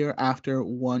the year after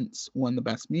Once won the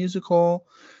Best Musical.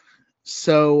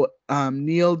 So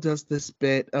Neil does this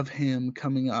bit of him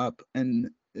coming up, and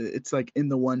it's like in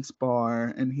the Once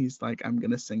bar, and he's like, I'm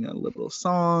gonna sing a little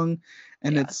song,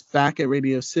 and it's back at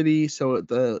Radio City. So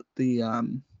the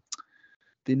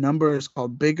number is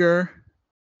called Bigger.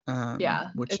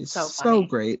 Which is so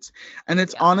great. And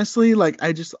it's honestly like,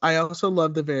 I also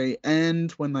love the very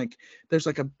end when like there's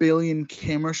like a billion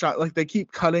camera shot, like they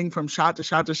keep cutting from shot to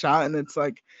shot to shot, and it's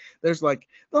like there's like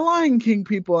the Lion King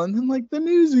people, and then like the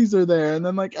Newsies are there, and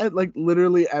then like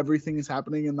literally everything is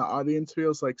happening, and the audience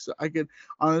feels like, so I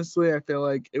feel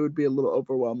like it would be a little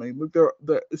overwhelming. Look, there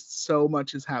so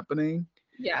much is happening.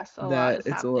 Yes, that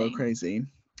it's a little crazy.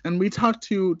 And we talked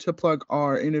to plug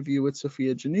our interview with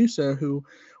Sophia Janusa, who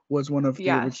was one of the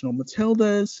original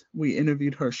Matildas. We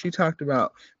interviewed her. She talked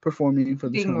about performing for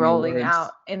the being Tony rolling Awards.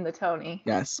 out in the Tony.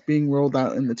 Yes, being rolled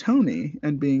out in the Tony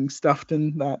and being stuffed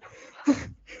in that,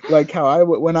 like how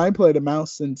when I played a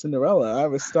mouse in Cinderella, I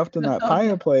was stuffed in that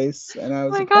fireplace, and I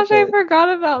was. Oh my gosh, I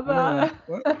forgot about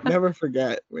that. Never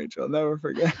forget, Rachel. Never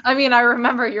forget. I mean, I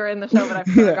remember you were in the show, but I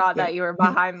forgot that you were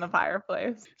behind the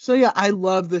fireplace. So yeah, I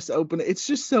love this opening. It's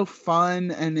just so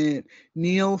fun, and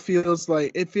Neil feels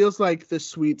like the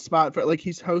sweet spot for, like,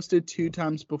 he's hosted 2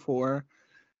 times before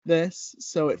this,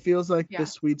 so it feels like the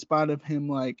sweet spot of him,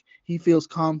 like he feels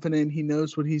confident, he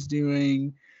knows what he's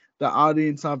doing. The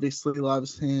audience obviously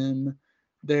loves him.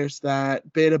 There's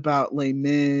that bit about Les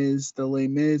Mis, the Les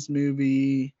Mis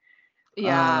movie.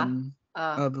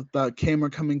 Of the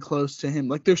camera coming close to him.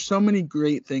 Like, there's so many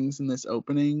great things in this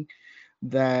opening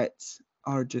that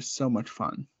are just so much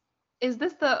fun. Is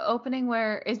this the opening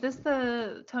is this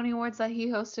the Tony Awards that he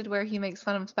hosted where he makes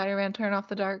fun of Spider-Man Turn Off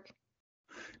the Dark?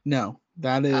 No,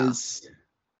 that is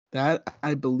that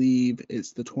I believe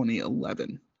is the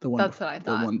 2011. The one. That's what I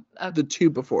thought. The two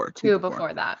before. Two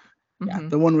before that. Yeah,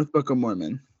 the one with Book of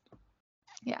Mormon.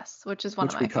 Yes, which is one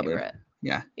of my favorite.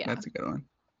 Yeah, that's a good one.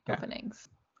 Openings.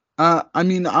 I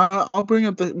mean, I'll bring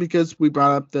up because we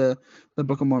brought up the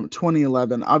Book of Mormon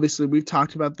 2011. Obviously, we've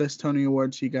talked about this Tony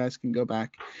Awards, so you guys can go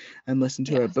back and listen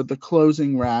to it. But the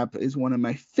closing rap is one of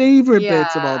my favorite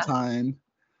bits of all time.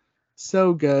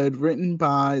 So good. Written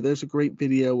by, there's a great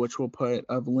video which we'll put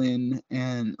of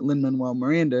Lin-Manuel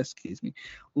Miranda,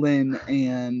 Lin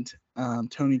and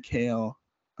Tony Kail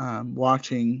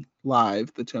watching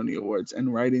live the Tony Awards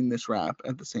and writing this rap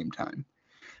at the same time.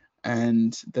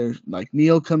 And there's like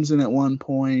Neil comes in at one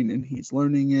point and he's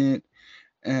learning it,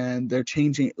 and they're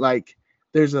changing. Like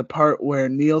there's a part where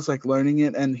Neil's like learning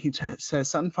it and he says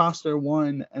Sutton Foster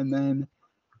won, and then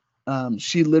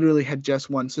she literally had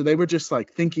just won, so they were just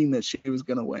like thinking that she was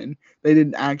gonna win. They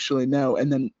didn't actually know,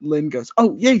 and then Lynn goes,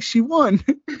 "Oh yay, she won!"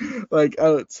 Like,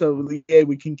 oh, so yay,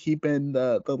 we can keep in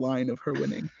the line of her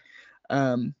winning.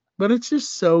 But it's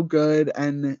just so good,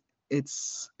 and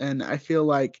I feel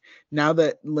like now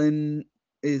that Lynn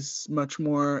is much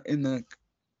more in the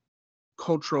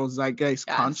cultural zeitgeist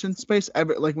conscience space,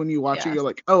 like when you watch it, you're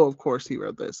like, oh, of course he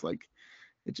wrote this. Like,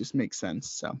 it just makes sense.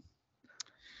 So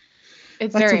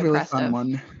it's very a really impressive. Fun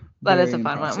one. That is a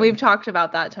fun one. We've talked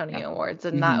about that Tony Awards,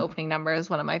 and that opening number is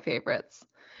one of my favorites.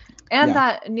 And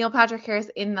that Neil Patrick Harris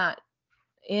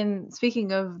in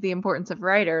speaking of the importance of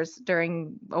writers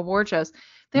during award shows,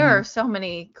 there are so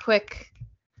many quick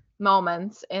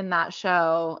moments in that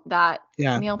show that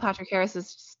Neil Patrick Harris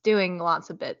is just doing lots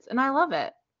of bits, and I love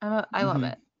it. I love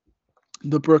it.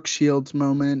 The Brooke Shields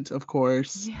moment, of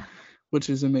course, which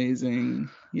is amazing.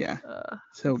 Yeah,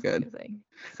 so good.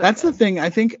 That's the thing. I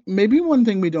think maybe one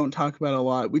thing we don't talk about a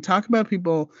lot. We talk about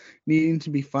people needing to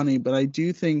be funny, but I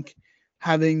do think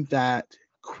having that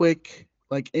quick,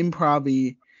 like,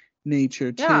 improv-y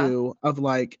nature too, of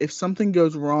like if something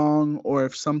goes wrong or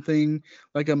if something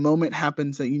like a moment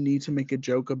happens that you need to make a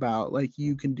joke about, like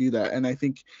you can do that. And I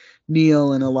think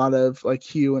Neil and a lot of like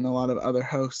Hugh and a lot of other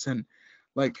hosts and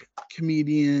like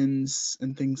comedians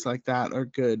and things like that are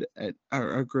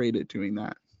great at doing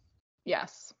that.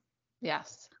 Yes.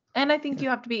 And I think you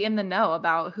have to be in the know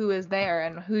about who is there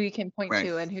and who you can point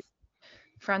to, and who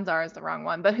friends are is the wrong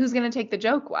one, but who's going to take the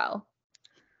joke well.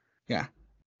 Yeah,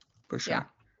 for sure.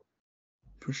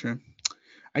 For sure.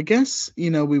 I guess,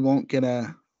 we won't get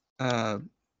a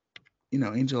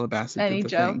Angela Bassett. Any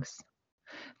jokes?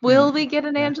 Will we get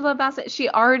an Angela Bassett? She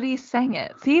already sang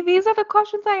it. See, these are the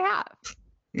questions I have.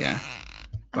 Yeah.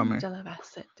 Bummer. Angela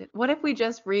Bassett did. What if we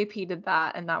just repeated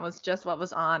that and that was just what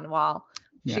was on while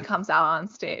she comes out on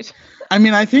stage? I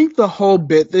mean, I think the whole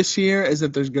bit this year is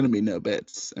that there's going to be no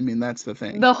bits. I mean, that's the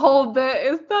thing. The whole bit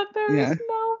is that there is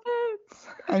no bits.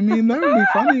 I mean, that would be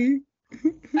funny.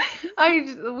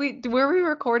 Were we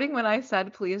recording when I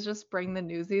said please just bring the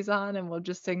Newsies on and we'll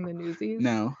just sing the Newsies?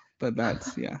 No, but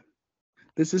that's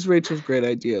This is Rachel's great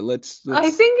idea. Let's I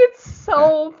think it's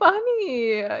so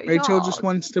funny. Rachel just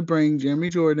wants to bring Jeremy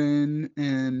Jordan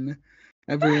and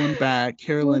everyone back,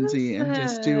 Kara Lindsay, and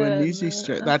just do a Newsies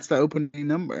strip. That's the opening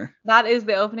number. That is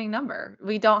the opening number.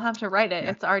 We don't have to write it.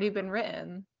 It's already been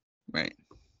written. Right.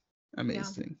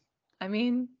 Amazing. I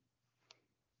mean,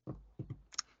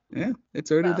 yeah,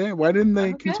 it's already there. Why didn't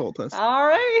they consult us? All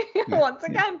right. Once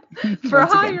again, for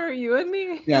hire, you and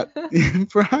me. Yeah,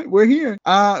 we're here.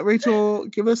 Rachel,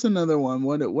 give us another one.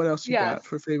 What else you got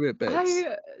for favorite bits?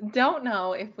 I don't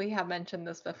know if we have mentioned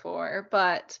this before,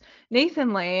 but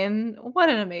Nathan Lane, what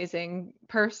an amazing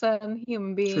person,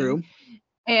 human being. True.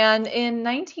 And in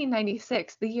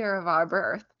 1996, the year of our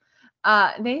birth,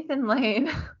 Nathan Lane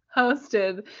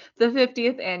hosted the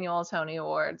 50th annual Tony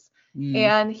Awards.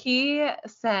 And he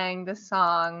sang the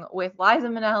song with Liza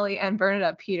Minnelli and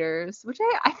Bernadette Peters, which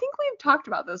I think we've talked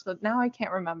about this, but now I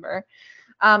can't remember.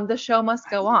 The Show Must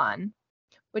Go On,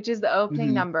 which is the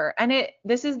opening number. And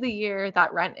this is the year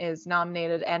that Rent is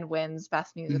nominated and wins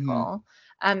Best Musical.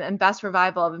 And Best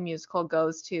Revival of a Musical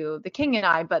goes to The King and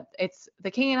I, but it's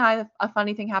The King and I, A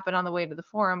Funny Thing Happened on the Way to the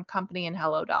Forum, Company, and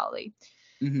Hello Dolly.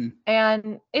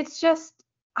 And it's just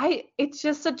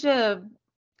such a...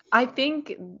 I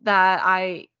think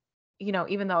that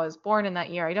even though I was born in that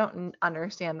year, I don't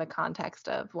understand the context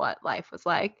of what life was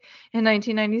like in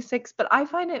 1996, but I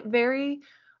find it very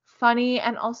funny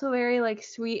and also very like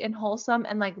sweet and wholesome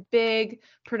and like big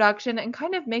production and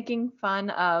kind of making fun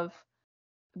of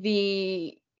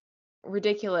the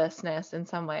ridiculousness in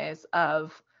some ways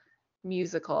of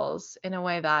musicals in a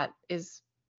way that is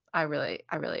I really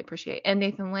appreciate. And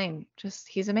Nathan Lane,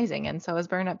 he's amazing, and so is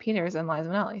Bernadette Peters and Liza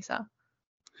Minnelli, so.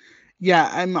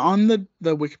 Yeah, I'm on the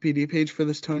Wikipedia page for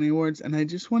this Tony Awards, and I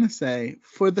just want to say,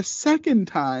 for the second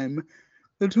time,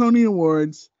 the Tony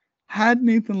Awards had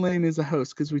Nathan Lane as a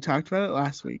host, because we talked about it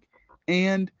last week,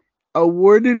 and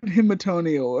awarded him a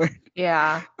Tony Award.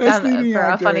 Yeah. Best leading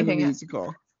actor in a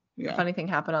musical. A funny thing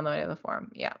happened on the way to the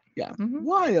Forum. Yeah. Yeah.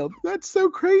 Wild. That's so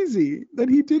crazy that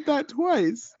he did that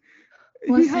twice.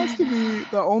 He has to be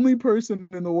the only person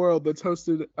in the world that's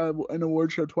hosted an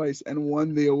award show twice and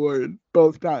won the award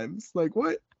both times. Like,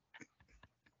 what?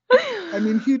 I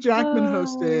mean, Hugh Jackman Oh.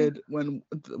 hosted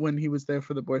when he was there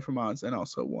for The Boy from Oz and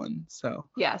also won. So,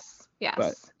 Yes.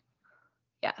 But-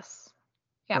 Yes.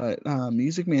 Yeah. but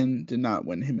Music Man did not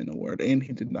win him an award, and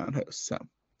he did not host. So,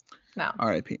 No.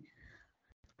 R.I.P.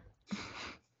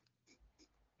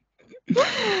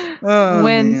 Oh,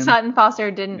 When man. Sutton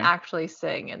Foster didn't Yeah. actually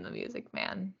sing in The Music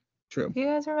Man. True. Do you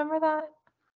guys remember that?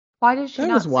 Why did she That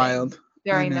not was sing wild.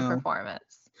 during I the know.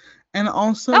 performance? And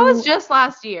also, That was just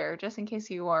last year, just in case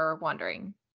you were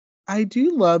wondering. I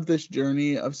do love this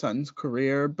journey of Sutton's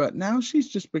career, but now she's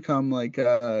just become like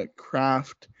a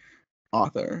craft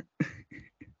author.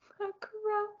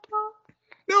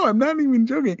 No, I'm not even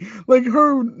joking. Like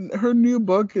her new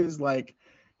book is like,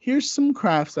 here's some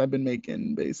crafts I've been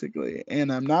making, basically,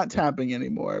 and I'm not tapping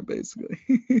anymore, basically.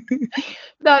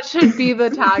 That should be the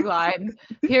tagline.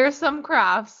 Here's some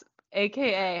crafts,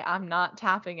 aka I'm not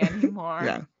tapping anymore.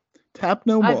 Yeah. Tap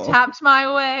no I've more. tapped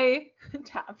my way.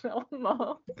 Tap no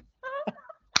more.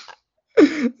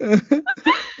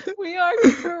 We are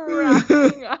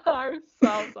cracking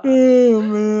ourselves up. Oh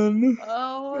man.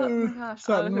 Oh my gosh.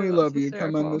 Sutton, Oh, we that's love you.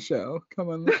 Come on the hysterical. show. Come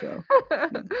on the show.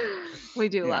 We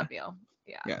do Yeah. love you.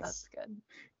 Yeah, Yes. that's good.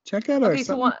 Check out our Okay,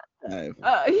 so Sutton what? dive.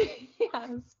 Yes,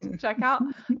 check out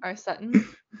our Sutton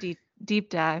deep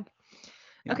dive.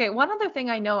 Yeah. Okay, one other thing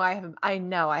I know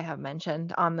I have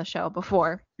mentioned on the show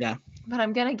before. Yeah. But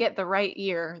I'm gonna get the right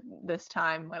year this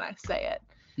time when I say it.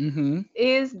 Mm-hmm.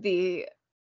 Is the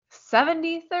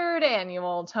 73rd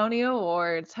annual Tony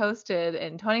Awards hosted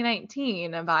in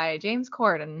 2019 by James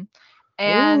Corden.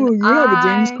 And Oh, you have a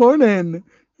James Corden.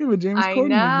 You have a James I Corden know, in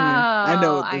here. I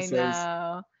know what this I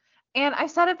know. And I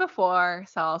said it before,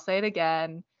 so I'll say it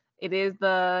again. It is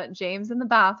the James in the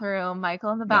bathroom,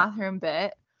 Michael in the Yeah. bathroom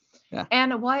bit. Yeah.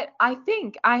 And what I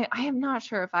think, I am not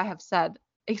sure if I have said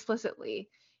explicitly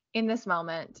in this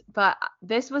moment, but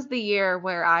this was the year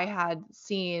where I had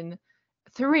seen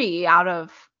 4 out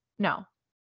of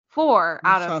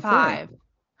saw 5.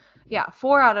 Yeah,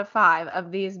 4 out of 5 of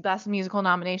these Best Musical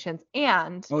nominations.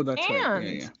 And Oh, that's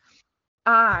right. Yeah.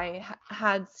 I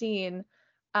had seen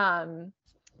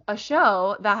a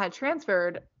show that had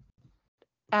transferred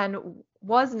and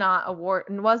was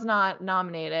not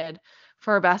nominated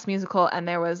for Best Musical, and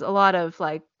there was a lot of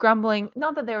like grumbling.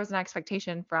 Not that there was an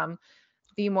expectation from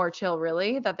Be More Chill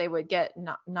really that they would get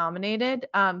nominated,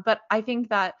 but I think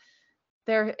that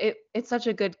it's such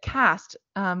a good cast.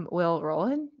 Will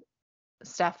Rowland,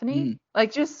 Stephanie,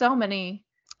 like just so many.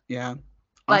 Yeah.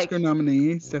 Like, Oscar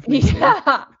nominee Stephanie. Yeah,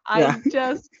 Yeah. I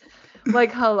just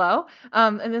like hello.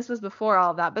 And this was before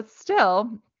all of that, but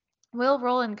still, Will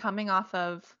Rowland coming off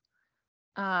of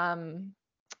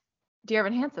Dear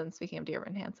Evan Hansen. Speaking of Dear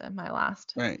Evan Hansen, my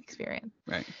last experience.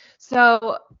 Right.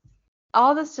 So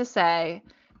all this to say,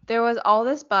 there was all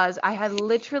this buzz. I had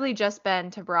literally just been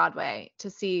to Broadway to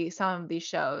see some of these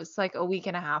shows like a week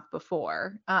and a half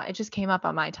before. It just came up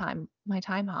on my time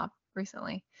hop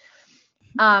recently.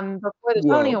 Before the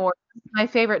Tony Awards, my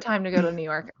favorite time to go to New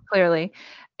York, clearly.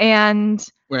 And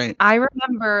I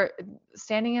remember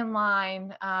standing in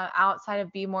line outside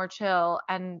of Be More Chill,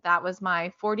 and that was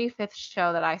my 45th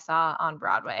show that I saw on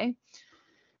Broadway.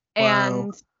 Wow.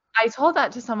 And I told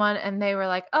that to someone, and they were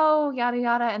like, oh, yada,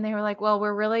 yada. And they were like, well,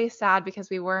 we're really sad because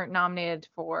we weren't nominated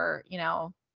for,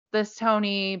 this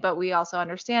Tony, but we also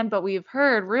understand. But we've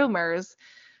heard rumors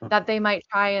that they might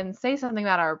try and say something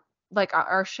about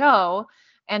our show,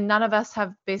 and none of us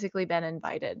have basically been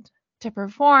invited to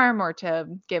perform or to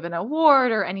give an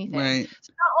award or anything. Right.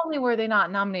 So not only were they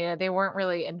not nominated, they weren't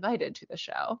really invited to the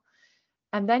show.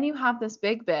 And then you have this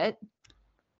big bit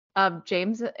of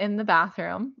James in the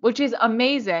bathroom, which is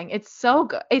amazing. It's so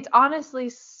good. It's honestly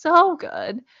so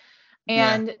good.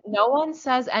 And no one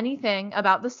says anything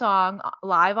about the song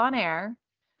live on air,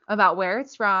 about where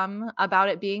it's from, about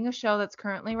it being a show that's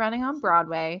currently running on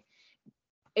Broadway.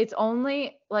 It's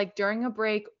only like during a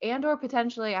break or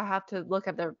potentially I have to look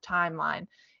at the timeline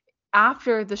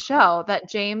after the show that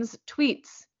James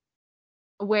tweets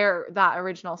where that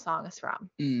original song is from.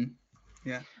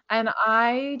 Yeah. And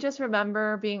I just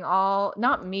remember being all,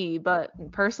 not me, but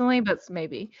personally, but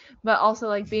maybe, but also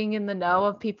like being in the know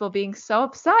of people being so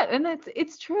upset. And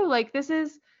it's true. Like, this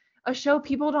is a show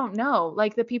people don't know.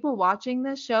 Like, the people watching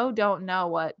this show don't know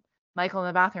what Michael in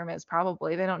the Bathroom is,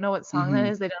 probably. They don't know what song that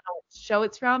is. They don't know what show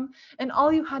it's from. And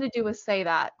all you had to do was say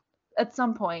that at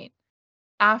some point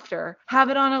after. Have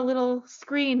it on a little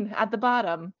screen at the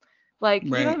bottom. Like, you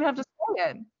don't even have to say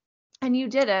it. And you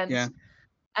didn't. Yeah.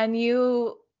 And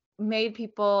you made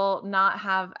people not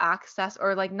have access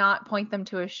or like not point them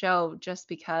to a show just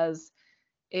because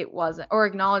it wasn't, or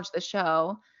acknowledge the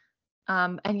show.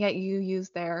 And yet you use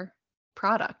their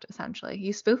product, essentially.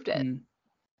 You spoofed it. Mm.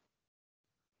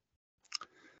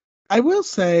 I will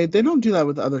say they don't do that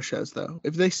with other shows though.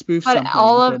 If they spoof But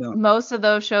something, they don't. most of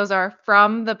those shows are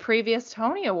from the previous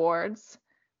Tony Awards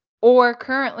or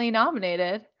currently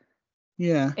nominated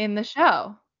Yeah. in the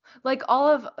show. Like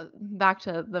back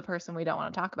to the person we don't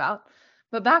want to talk about,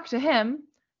 but back to him,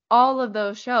 all of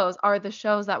those shows are the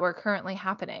shows that were currently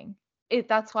happening.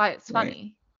 That's why it's Right.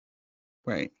 funny.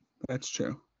 Right. That's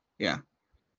true. Yeah.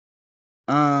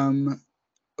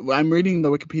 I'm reading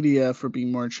the Wikipedia for Be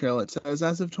More Chill. It says,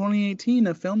 as of 2018,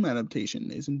 a film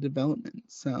adaptation is in development.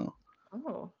 So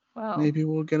Oh, wow. maybe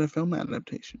we'll get a film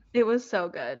adaptation. It was so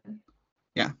good.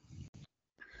 Yeah.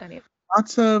 Anyway,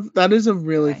 that is a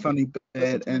really Anyway, funny listen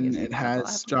bit, to the and music, it that's all I have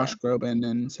has to Josh say. Groban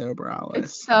and Sarah Bareilles.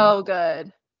 It's so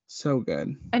good. So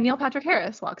good. And Neil Patrick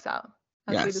Harris walks out,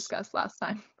 as we Yes. discussed last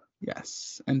time.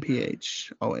 Yes. And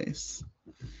PH, always.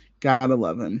 Gotta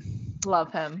love him.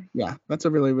 Love him. Yeah, that's a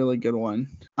really, really good one.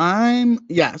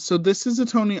 So this is a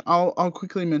Tony. I'll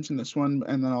quickly mention this one,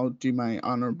 and then I'll do my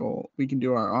honorable. We can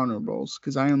do our honorables,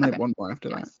 because I only have one more after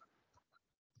that. Yes.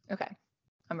 Okay.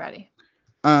 I'm ready.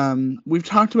 We've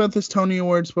talked about this Tony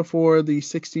Awards before, the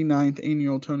 69th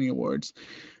annual Tony Awards,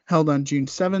 held on June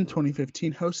 7,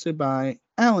 2015, hosted by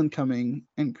Alan Cumming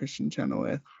and Christian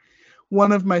Chenoweth.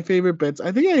 One of my favorite bits.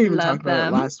 I think I even talked about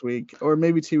it last week, or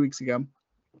maybe 2 weeks ago.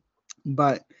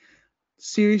 But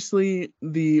seriously,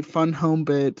 the fun home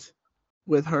bit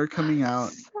with her coming out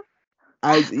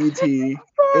as E.T.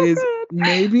 is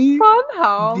maybe Fun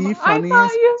home. the funniest. I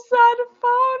thought you said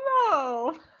fun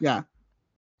home. Yeah.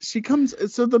 She comes,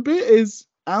 so the bit is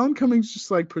Alan Cumming's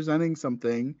just like presenting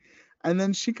something, and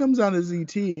then she comes out as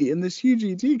E.T. in this huge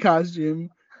E.T. costume,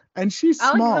 and she's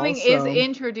Alan small. Cumming is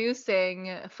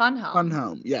introducing Fun Home. Fun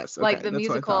Home, yes. Okay, like the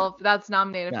musical that's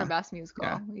nominated for Best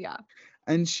Musical. Yeah.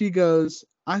 And she goes,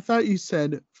 I thought you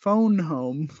said phone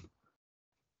home.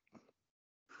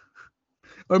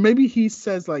 Or maybe he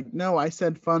says like, no, I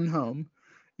said fun home.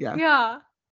 Yeah. Yeah.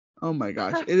 Oh my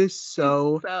gosh. It is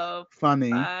so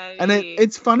funny. funny. And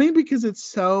it's funny because it's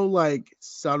so like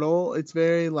subtle. It's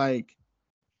very like,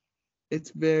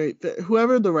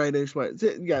 whoever the writers was.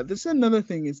 Yeah, this is another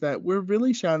thing, is that we're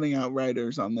really shouting out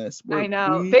writers on this. I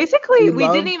know. Basically, we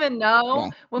didn't even know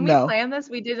when we No. planned this.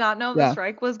 We did not know the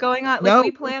strike was going on. Like No,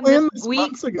 we planned this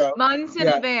months ago. months in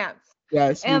Yeah. advance.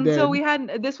 Yes, And we did. so we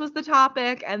had, this was the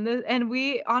topic, and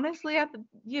we honestly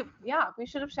we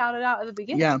should have shouted out at the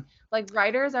beginning. Yeah. Like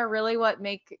writers are really what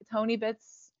make Tony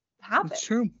bits happen. It's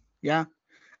true. Yeah.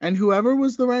 And whoever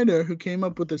was the writer who came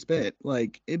up with this bit,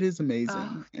 like, it is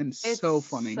amazing and so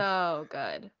funny. So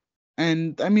good.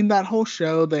 And I mean, that whole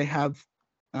show, they have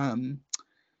Alan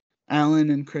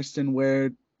and Kristen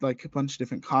wear like a bunch of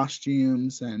different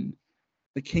costumes, and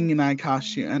the King and I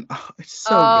costume, and it's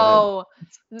so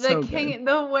good. The King,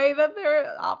 the way that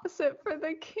they're opposite for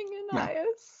the King and I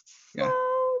is so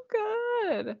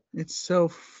good. It's so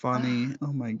funny.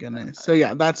 Oh my goodness. So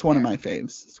yeah, that's one of my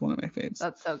faves. It's one of my faves.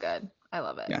 That's so good. I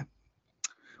love it. Yeah.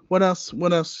 What else?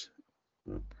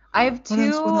 I have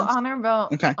two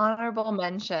honorable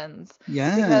mentions.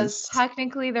 Yes. Because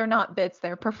technically they're not bits,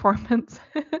 they're performances.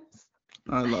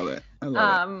 I love it.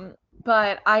 It.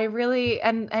 But I really,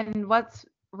 and what's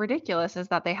ridiculous is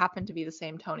that they happen to be the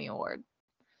same Tony Award.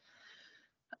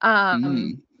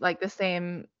 Like the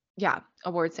same,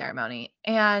 award ceremony.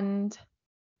 And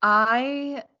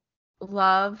I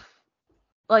love,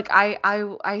 like,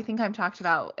 I think I've talked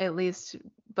about at least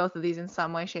both of these in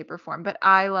some way, shape, or form, but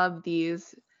I love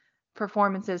these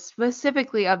performances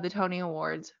specifically of the Tony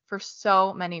Awards for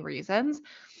so many reasons.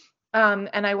 And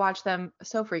I watch them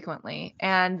so frequently.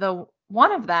 And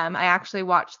one of them, I actually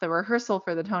watched the rehearsal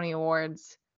for the Tony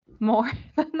Awards more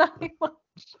than I watched.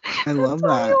 I love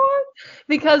that.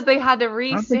 Because they had to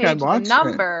restage the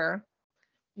number.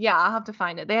 Yeah, I'll have to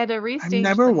find it. They had to restage. I've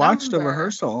never watched a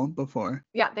rehearsal before.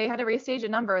 Yeah, they had to restage a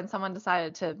number, and someone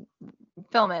decided to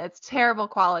film it. It's terrible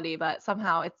quality, but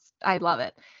somehow I love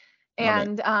it.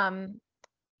 And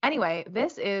anyway,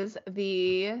 this is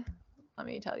let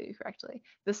me tell you correctly,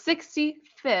 the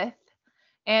 65th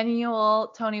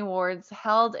annual Tony Awards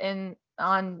held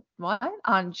on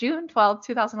June 12th,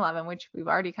 2011, which we've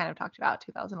already kind of talked about,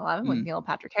 2011 with Neil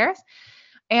Patrick Harris.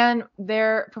 And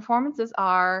their performances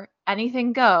are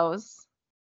Anything Goes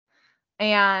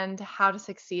and How to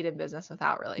Succeed in Business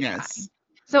Without Really Trying.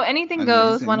 So Anything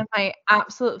Goes, one of my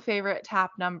absolute favorite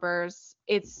tap numbers.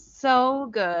 It's so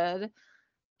good.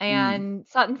 And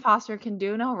Sutton Foster can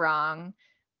do no wrong.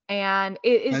 And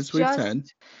it is, as we've said.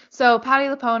 So Patti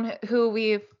LuPone, who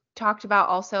we've talked about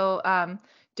also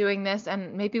doing this,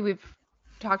 and maybe we've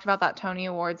talked about that Tony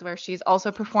Awards where she's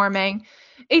also performing.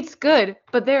 It's good,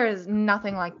 but there is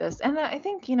nothing like this. And I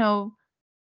think,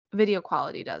 video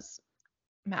quality does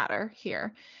matter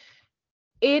here.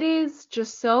 It is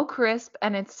just so crisp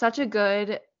and it's such a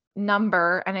good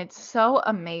number and it's so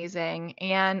amazing.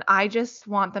 And I just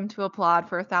want them to applaud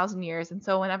for 1,000 years. And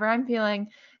so whenever I'm feeling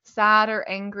sad or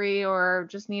angry or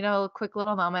just need a quick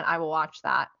little moment, I will watch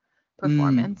that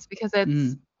performance because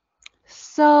it's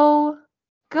so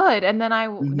good. And then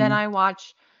I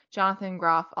watch Jonathan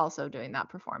Groff also doing that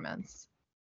performance.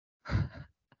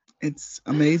 It's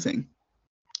amazing.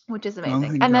 Which is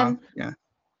amazing.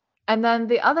 And then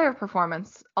the other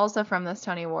performance also from this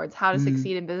Tony Awards, How to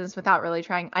Succeed in Business Without Really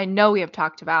Trying. I know we have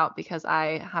talked about because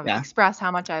I have expressed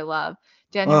how much I love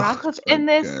Daniel Radcliffe in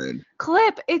this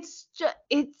clip. It's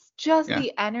just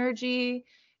the energy.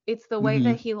 It's the way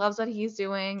that he loves what he's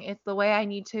doing. It's the way I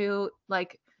need to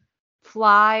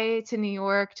fly to New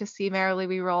York to see Merrily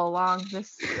We Roll Along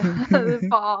this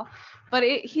fall. But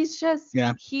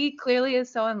he clearly is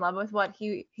so in love with what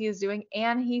he is doing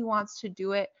and he wants to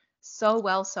do it so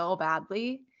well, so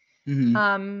badly.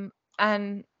 And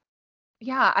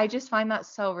I just find that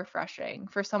so refreshing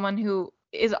for someone who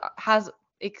is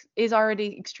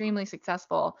already extremely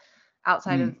successful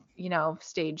outside of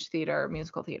stage theater,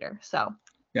 musical theater. So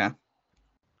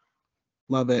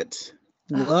love it.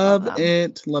 Love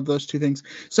it. Love those two things.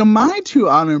 So my two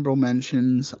honorable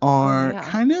mentions are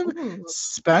kind of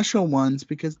special ones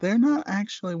because they're not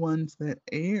actually ones that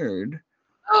aired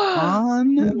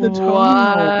on the Tony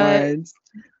Awards.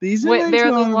 These are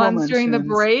they're the ones during the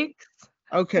breaks.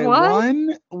 Okay,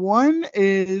 one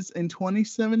is in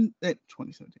 2017.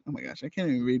 Oh my gosh, I can't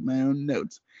even read my own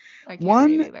notes. I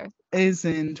can't read either. Is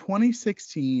in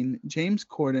 2016. James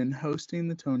Corden hosting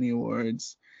the Tony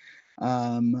Awards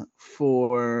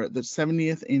for the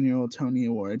 70th annual Tony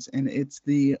Awards, and it's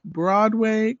the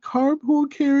Broadway Carpool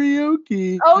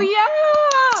Karaoke. Oh yeah,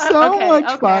 so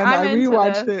much fun. I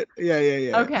rewatched it.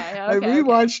 Yeah. Okay. I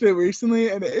rewatched it recently,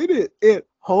 and it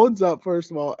holds up.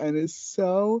 First of all, and it's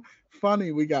so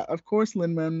funny. We got, of course,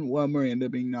 Lin-Manuel Miranda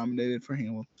being nominated for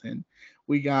Hamilton.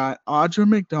 We got Audra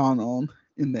McDonald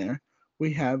in there.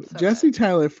 We have Jesse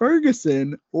Tyler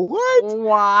Ferguson. What?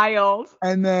 Wild.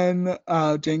 And then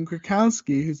Jane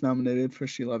Krakowski, who's nominated for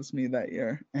She Loves Me that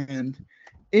year. And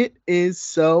it is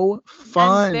so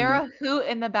fun. And they're a hoot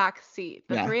in the back seat.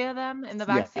 The three of them in the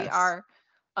back seat are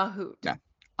a hoot. Yeah.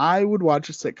 I would watch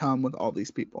a sitcom with all these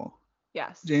people.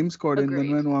 Yes. James Corden,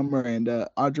 Lin-Manuel Miranda,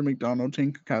 Audra McDonald,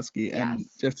 Jane Krakowski, and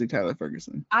Jesse Tyler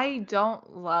Ferguson. I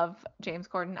don't love James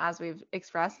Corden, as we've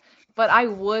expressed, but I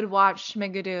would watch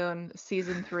Schmigadoon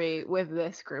season 3 with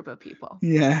this group of people.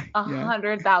 Yeah.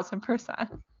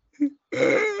 100,000%.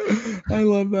 I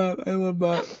love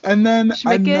that. And then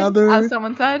Schmicked, another, as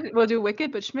someone said, we'll do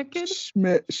Wicked, but Schmicked.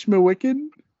 Schmiwicked.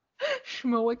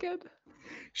 Schmiwicked.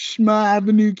 Schma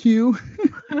Avenue Q.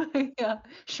 Yeah.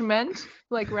 Schment,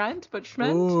 like rent, but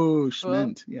Schment. Oh,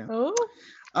 Schment, yeah. Oh.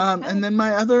 And then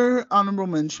my other honorable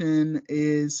mention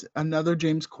is another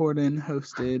James Corden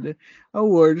hosted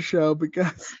award show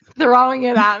because throwing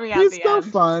it at me at he's the so end.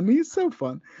 fun. He's so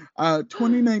fun.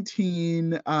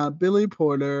 2019, Billy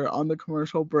Porter on the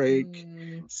commercial break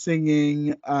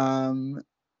singing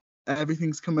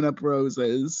Everything's Coming Up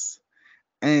Roses.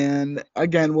 And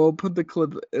again, we'll put the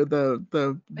clip, the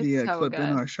clip in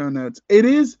our show notes. It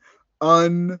is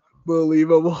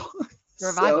unbelievable.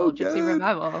 Revival, so Gypsy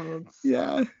Revival.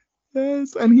 Yeah.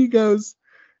 Yes. And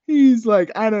he's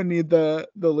like, I don't need the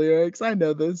lyrics. I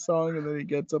know this song. And then he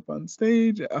gets up on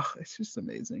stage. Oh, it's just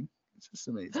amazing.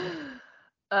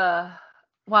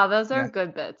 Wow, those are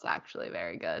good bits, actually.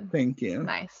 Very good. Thank you.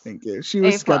 Nice. Thank you. She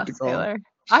was skeptical. Taylor.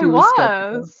 I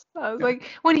was like,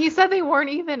 when he said they weren't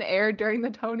even aired during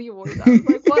the Tony Awards, I was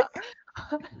like, what?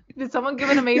 Did someone give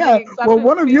an amazing acceptance? Well,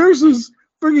 one of yours was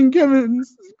freaking Kevin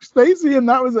Spacey, and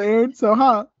that was aired,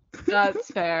 so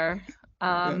That's fair.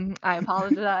 I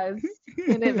apologize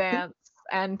in advance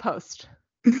and post.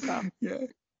 So. Yeah.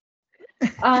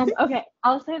 Okay,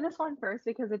 I'll say this one first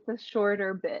because it's a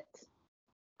shorter bit.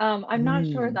 I'm not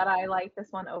sure that I like this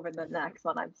one over the next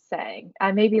one I'm saying.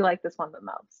 I maybe like this one the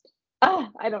most.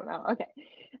 I don't know. Okay.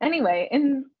 Anyway,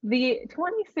 in the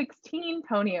 2016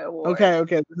 Tony Awards. Okay.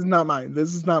 This is not mine.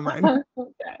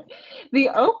 Okay. The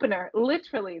opener,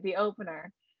 literally the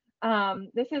opener.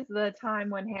 This is the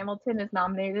time when Hamilton is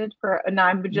nominated for a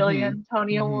 9 bajillion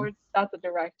Tony Awards. That's a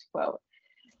direct quote.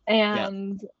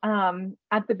 And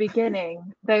at the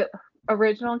beginning, the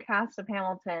original cast of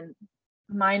Hamilton,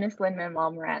 minus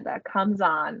Lin-Manuel Miranda, comes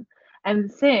on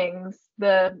and sings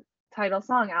the title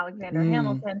song, Alexander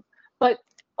Hamilton. But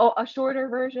a shorter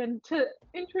version to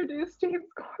introduce James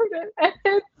Corden. And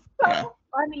it's so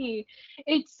funny.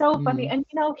 It's so funny. And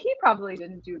he probably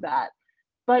didn't do that,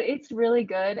 but it's really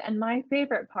good. And my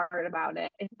favorite part about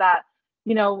it is that,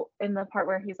 in the part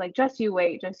where he's like, just you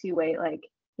wait, like,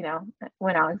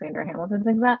 when Alexander Hamilton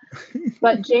sings that.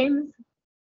 But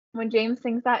when James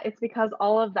sings that, it's because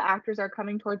all of the actors are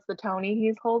coming towards the Tony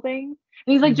he's holding. And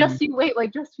he's like, just you wait,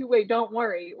 don't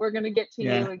worry. We're going to get to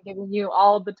you and giving you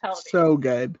all the Tony. So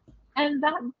good. And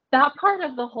that part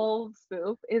of the whole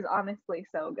spoof is honestly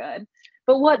so good.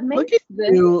 But what makes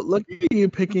look at you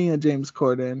picking a James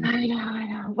Corden. I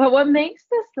know. But what makes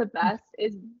this the best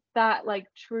is that, like,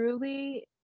 truly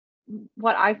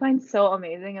what I find so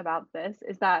amazing about this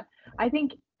is that I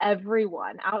think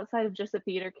everyone outside of just the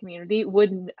theater community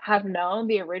would have known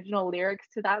the original lyrics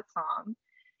to that song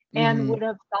and would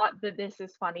have thought that this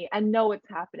is funny and know what's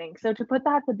happening. So to put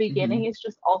that at the beginning is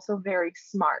just also very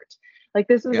smart. Like,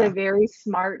 this was a very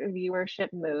smart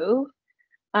viewership move.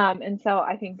 And so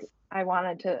I think I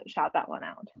wanted to shout that one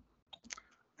out.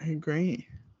 I agree.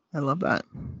 I love that.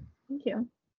 Thank you.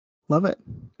 Love it.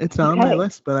 It's not on my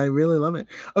list, but I really love it.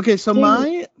 Okay, so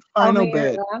my final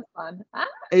bit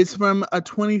is from a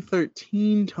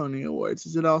 2013 Tony Awards.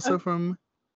 Is it also from?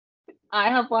 I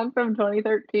have one from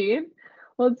 2013.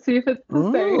 Let's see if it's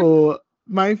the same.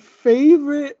 My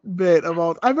favorite bit of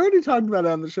all, I've already talked about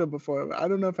it on the show before, but I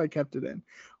don't know if I kept it in.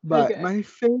 But my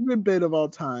favorite bit of all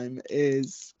time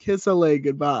is Kiss LA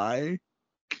Goodbye.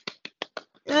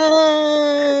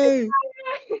 Yay!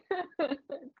 It's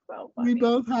so funny. We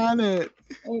both had it.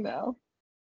 I know.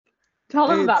 Tell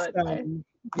them about it.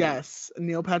 Yes,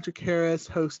 Neil Patrick Harris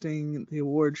hosting the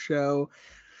award show.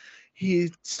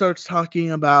 He starts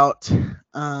talking about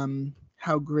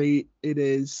how great it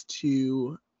is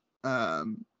to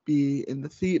be in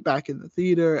the back in the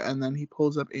theater, and then he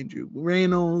pulls up Andrew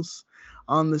Rannells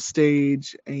on the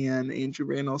stage, and Andrew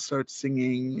Rannells starts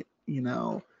singing,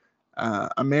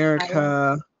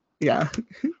 America. Yeah,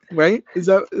 right? Is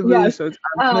that really starts?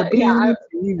 I'm gonna be in a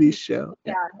TV show.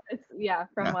 Yeah,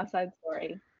 it's from West Side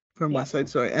Story. From West Side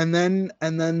Story, and then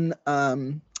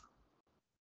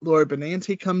Laura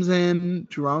Benanti comes in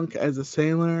drunk as a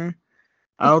sailor.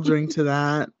 I'll drink to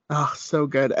that. Oh, so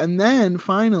good. And then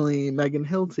finally Megan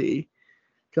Hilty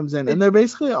comes in, and they're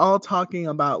basically all talking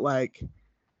about, like,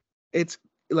 it's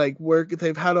like work.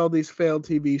 They've had all these failed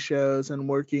TV shows and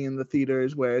working in the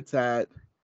theaters where it's at.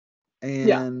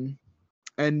 And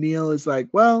Neil is like,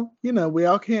 well, we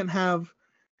all can't have,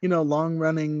 long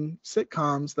running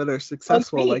sitcoms that are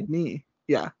successful like me.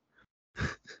 Yeah.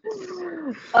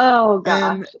 Oh gosh.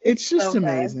 And it's just so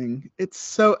amazing. It's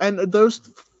so, and those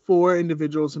 4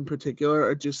 individuals in particular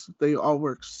are just, they all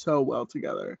work so well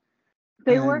together.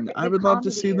 I would love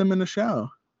to see them in a show.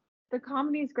 The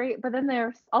comedy is great, but then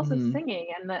they're also singing,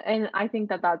 and I think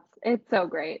it's so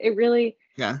great. It really,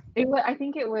 I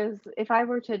think it was, if I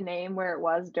were to name where it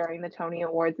was during the Tony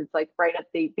Awards, it's like right at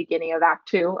the beginning of Act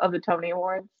 2 of the Tony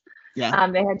Awards. Yeah.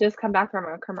 They had just come back from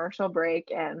a commercial break,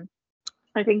 and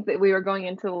I think that we were going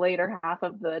into the later half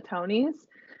of the Tonys,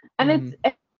 and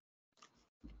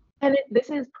this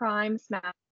is prime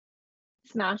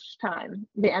Smash time,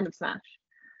 the end of Smash.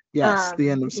 Yes, the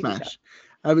end of Smash.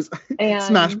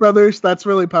 Smash Brothers. That's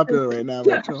really popular right now,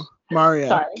 Rachel. Mario.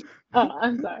 Sorry. Oh,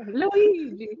 I'm sorry,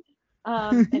 Luigi.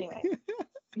 Anyway,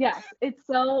 yes, it's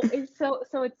so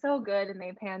good, and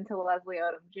they pan to Leslie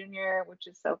Odom Jr., which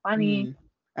is so funny.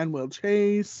 And Will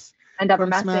Chase. And Deborah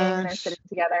Messing. They're sitting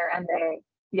together, and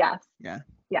yes,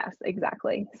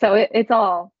 exactly. So it's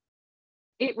all.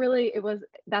 It was.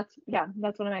 That's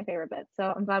one of my favorite bits.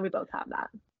 So I'm glad we both have that.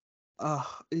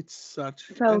 Oh, it's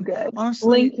such good.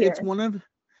 Honestly, it's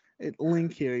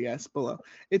link here, yes, below.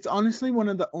 It's honestly one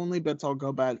of the only bits I'll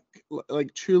go back,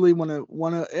 like, truly one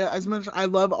of as much I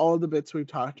love all the bits we've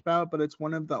talked about, but it's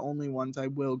one of the only ones I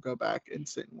will go back and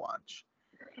sit and watch.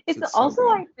 It's also,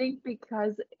 I think,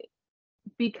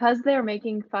 because they're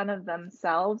making fun of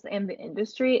themselves and the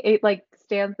industry, it like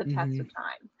stands the test of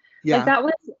time. Yeah, like that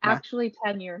was actually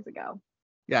 10 years ago.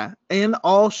 Yeah, and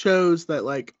all shows that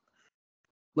like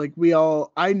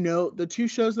I know the 2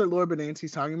 shows that Laura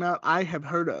Benanti's talking about, I have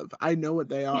heard of. I know what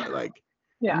they are. Like,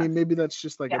 I mean, maybe that's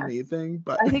just like a me thing,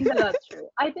 but I think that's true.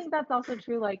 I think that's also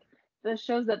true. Like, the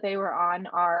shows that they were on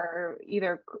are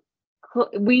either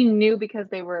we knew because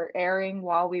they were airing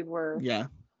while we were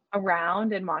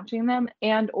around and watching them,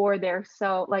 and or they're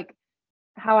so, like,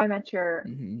 How I Met Your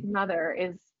Mother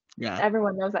is.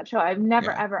 Everyone knows that show. I've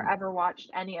never ever watched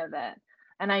any of it.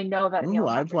 And I know that. Oh,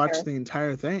 I've watched the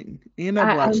entire thing, and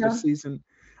I've watched a season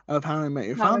of How I Met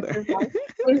Your Father.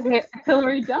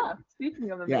 Hilary Duff.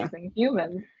 Speaking of amazing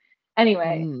humans,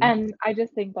 Anyway, Mm. and I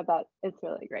just think that it's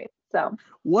really great. So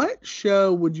What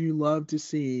show would you love to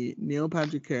see Neil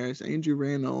Patrick Harris, Andrew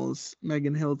Rannells,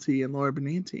 Megan Hilty, and Laura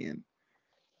Benanti in?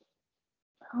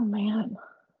 oh man.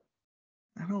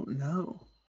 I don't know.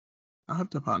 I'll have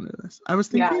to ponder this. I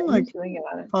was Yeah, thinking I'm like just thinking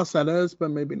about it. falsettos,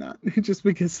 but maybe not. Just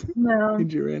because No.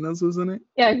 Andrew Rannells was in it.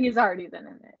 Yeah, he's already been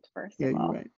in it, first Yeah, of you're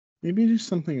all. right. Maybe just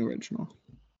something original.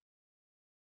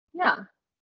 Yeah.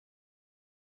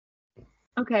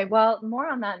 Okay, well, more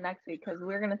on that next week because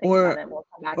we're gonna think Or- about it and we'll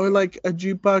come back. Or to it. like a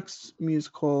jukebox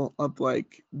musical of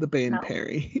like the band No.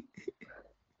 Perry.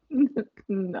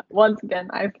 No. Once again,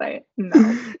 I say no.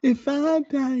 If I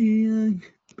die young,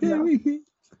 No. bury me.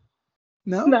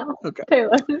 No? No. Okay.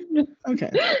 Taylor. Okay.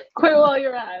 Quit while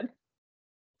you're at.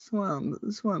 That's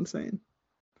what I'm saying.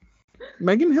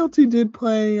 Megan Hilty did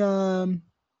play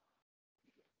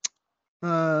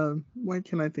why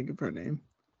can I think of her name?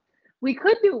 We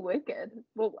could do Wicked.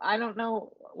 Well, I don't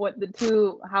know how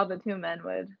the two men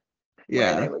would where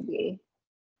Yeah. they would be.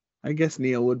 I guess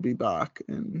Neil would be Bach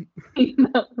and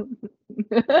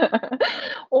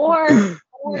or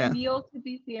Yeah. Neil could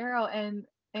be Fiyero and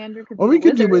Andrew could be Or we the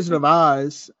could do wizard. Wizard of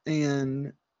Oz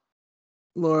and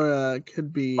Laura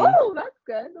could be Oh, that's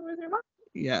good. The Wizard of Oz.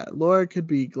 yeah, Laura could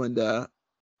be Glinda.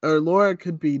 Or Laura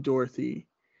could be Dorothy.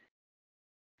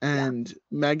 And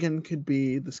Megan could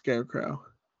be the Scarecrow.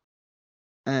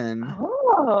 And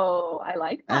Oh, I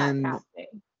like that And-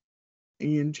 casting.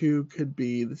 Ian Chu could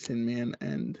be the Tin Man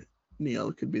and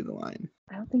Neil could be the Lion.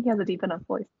 I don't think he has a deep enough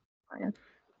voice.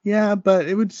 Yeah, but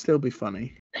it would still be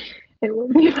funny. It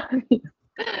would be funny.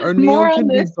 Or Neil More could on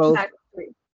be this both. next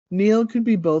week. Neil could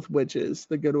be both witches,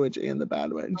 the good witch and the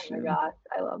bad witch. Oh my gosh,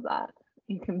 I love that.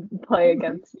 You can play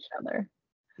against each other.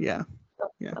 Yeah.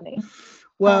 So Yeah. funny.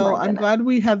 Well, my I'm goodness. glad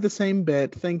we had the same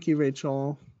bit. Thank you,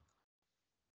 Rachel,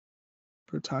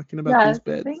 for talking about these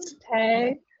bits. Thanks,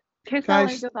 Tay. Kiss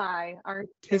Guys, LA goodbye. Our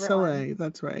Kiss favorite LA. one.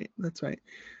 That's right. That's right.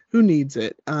 Who needs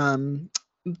it?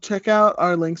 Check out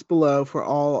our links below for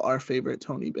all our favorite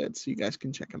Tony bits. So you guys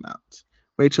can check them out.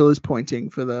 Rachel is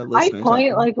pointing for the I listeners. out point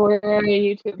there. like we're a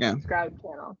YouTube Yeah. subscribe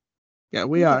channel. Yeah,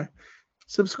 we are.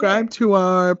 Subscribe to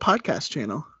our podcast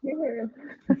channel. Here.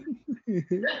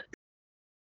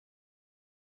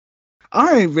 All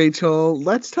right, Rachel,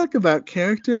 let's talk about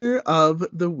character of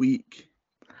the week.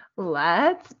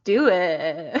 Let's do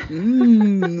it.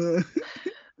 Mm.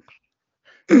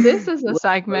 This is a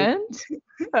segment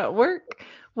at work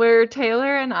where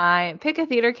Taylor and I pick a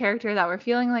theater character that we're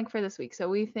feeling like for this week. So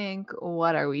we think,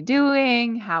 what are we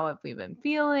doing? How have we been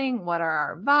feeling? What are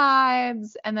our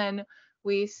vibes? And then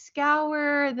we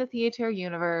scour the theater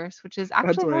universe, which is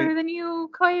actually right. harder than you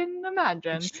can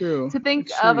imagine, It's true. to think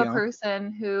It's true, of a y'all.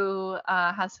 person who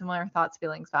has similar thoughts,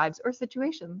 feelings, vibes, or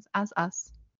situations as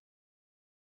us.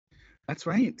 That's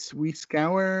right. We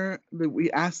scour.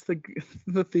 We ask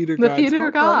the theater The gods. theater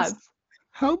help gods. us.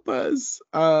 Help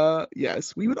us.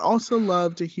 Yes, we would also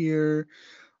love to hear.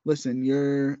 Listen,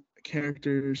 your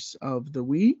characters of the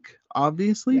week.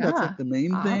 Obviously, that's Yeah. like the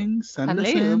main thing. Send us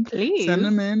Hello, in. please. Send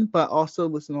them in, but also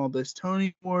listen to all this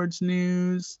Tony Awards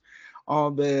news,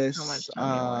 all this So much Tony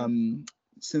Awards.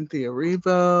 Cynthia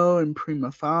Erivo and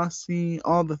Prima Fosse,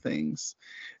 all the things.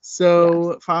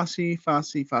 So Fosse,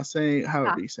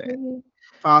 however you say it.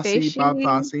 Fosse, Bob Fasci.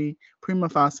 Fosse, Prima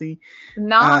Fosse.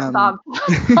 Not Bob.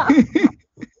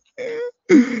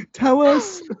 Tell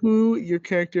us who your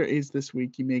character is this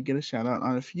week. You may get a shout out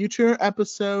on a future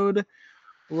episode.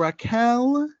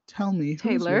 Raquel, tell me who's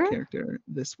your Taylor? character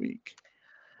this week.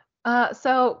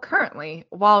 So currently,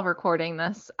 while recording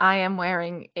this, I am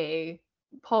wearing a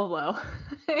polo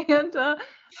and a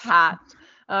hat,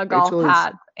 a golf Rachel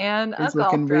hat, and a He's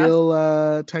golf looking dress.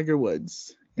 real Tiger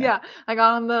Woods. Yeah, I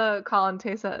got on the call and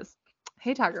Tay says,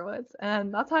 "Hey, Tiger Woods,"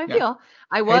 and that's how I Yeah. feel.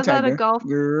 I Hey, was at a Tiger. golf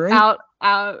You're right.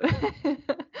 out.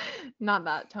 Not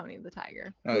that Tony the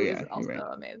Tiger. Oh, who yeah, is you're also right.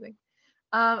 amazing.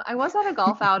 I was at a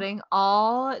golf outing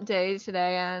all day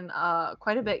today and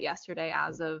quite a bit yesterday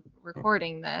as of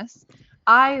recording this.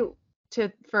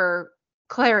 For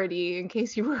clarity, in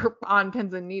case you were on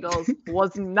pins and needles,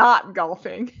 was not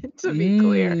golfing, to be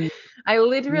clear. Mm, I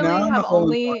literally not a have hole in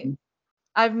only one.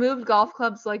 I've moved golf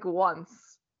clubs like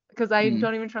once because I Mm.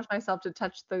 don't even trust myself to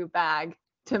touch the bag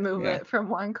to move Yeah. it from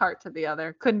one cart to the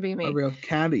other. Couldn't be me. A real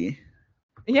caddy.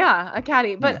 Yeah, a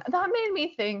caddy. But Yeah. that made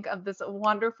me think of this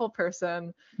wonderful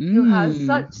person who has Mm.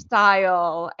 such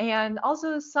style and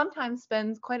also sometimes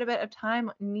spends quite a bit of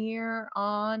time near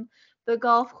on the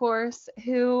golf course,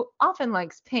 who often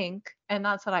likes pink, and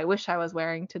that's what I wish I was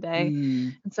wearing today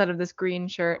Mm. instead of this green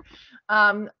shirt.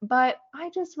 But I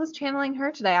just was channeling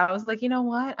her today. I was like, you know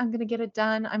what? I'm gonna get it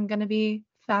done. I'm gonna be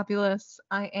fabulous.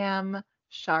 I am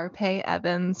Sharpay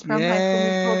Evans from High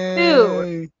School Musical 2.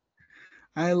 Yay!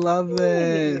 I love Yay.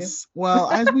 this. Well,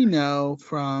 as we know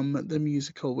from the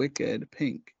musical Wicked,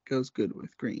 pink goes good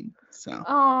with green. So,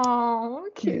 Oh,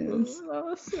 cute. yes.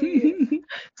 Oh, sweet.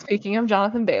 Speaking of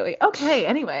Jonathan Bailey. Okay,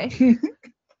 anyway.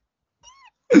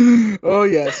 Oh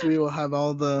yes, we will have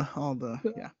all the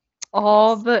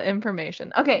All the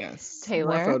information. Okay, yes.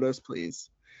 Taylor. More photos, please.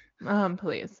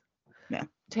 Please. Yeah.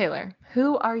 Taylor,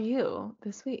 who are you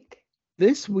this week?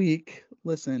 This week,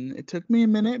 listen, it took me a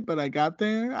minute, but I got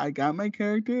there. I got my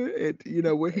character.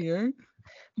 We're here.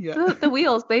 Yeah. The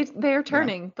wheels, they're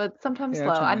turning, but sometimes They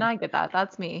are slow. And turning. I get that.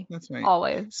 That's me. That's right.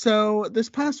 Always. So this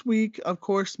past week, of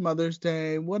course, Mother's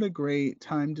Day. What a great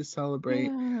time to celebrate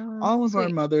Yeah, all of our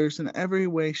sweet. mothers in every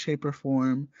way, shape, or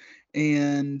form.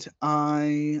 And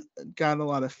I got a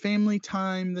lot of family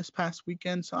time this past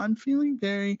weekend, so I'm feeling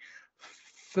very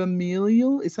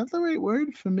familial. Is that the right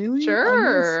word? Familial?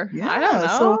 Sure. Yeah. I don't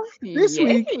know. So this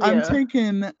week I'm Yeah.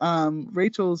 taking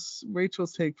Rachel's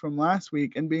take from last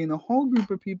week and being a whole group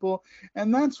of people,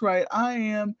 and that's right, I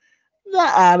am the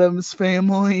Addams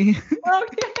Family.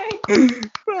 Okay.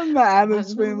 From the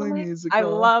Addams Family musical. I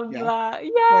love Yeah. that.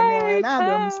 Yay! When you're an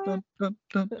Addams. Tay. Dun,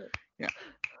 dun, dun.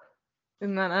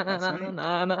 Na, na, na, That's na, right.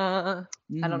 na, na.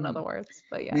 I don't know the Mhm. words,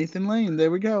 but yeah. Nathan Lane, there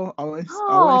we go. Always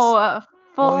Oh,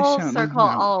 full shouting him circle,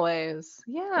 out. always.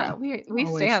 Yeah, Yeah, we always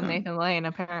stand shouting. Nathan Lane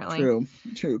apparently.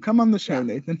 True. Come on the show, Yeah.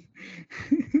 Nathan.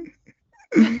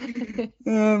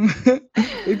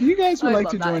 If you guys would I like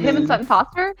love to that. join Him and in, Sutton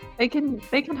Foster, they can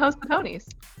host the Tonys.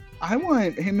 I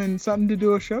want him and Sutton to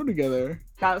do a show together.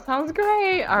 That sounds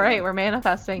great. All right, we're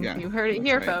manifesting. Yeah, You heard it that's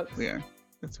here, right. folks. We are.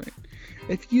 That's right.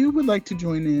 If you would like to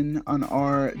join in on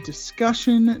our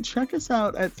discussion, check us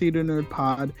out at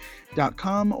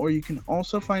theaternerdpod.com, or you can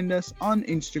also find us on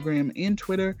Instagram and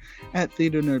Twitter at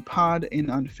theaternerdpod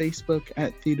and on Facebook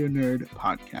at Theater Nerd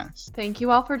Podcast. Thank you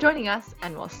all for joining us,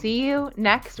 and we'll see you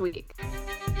next week.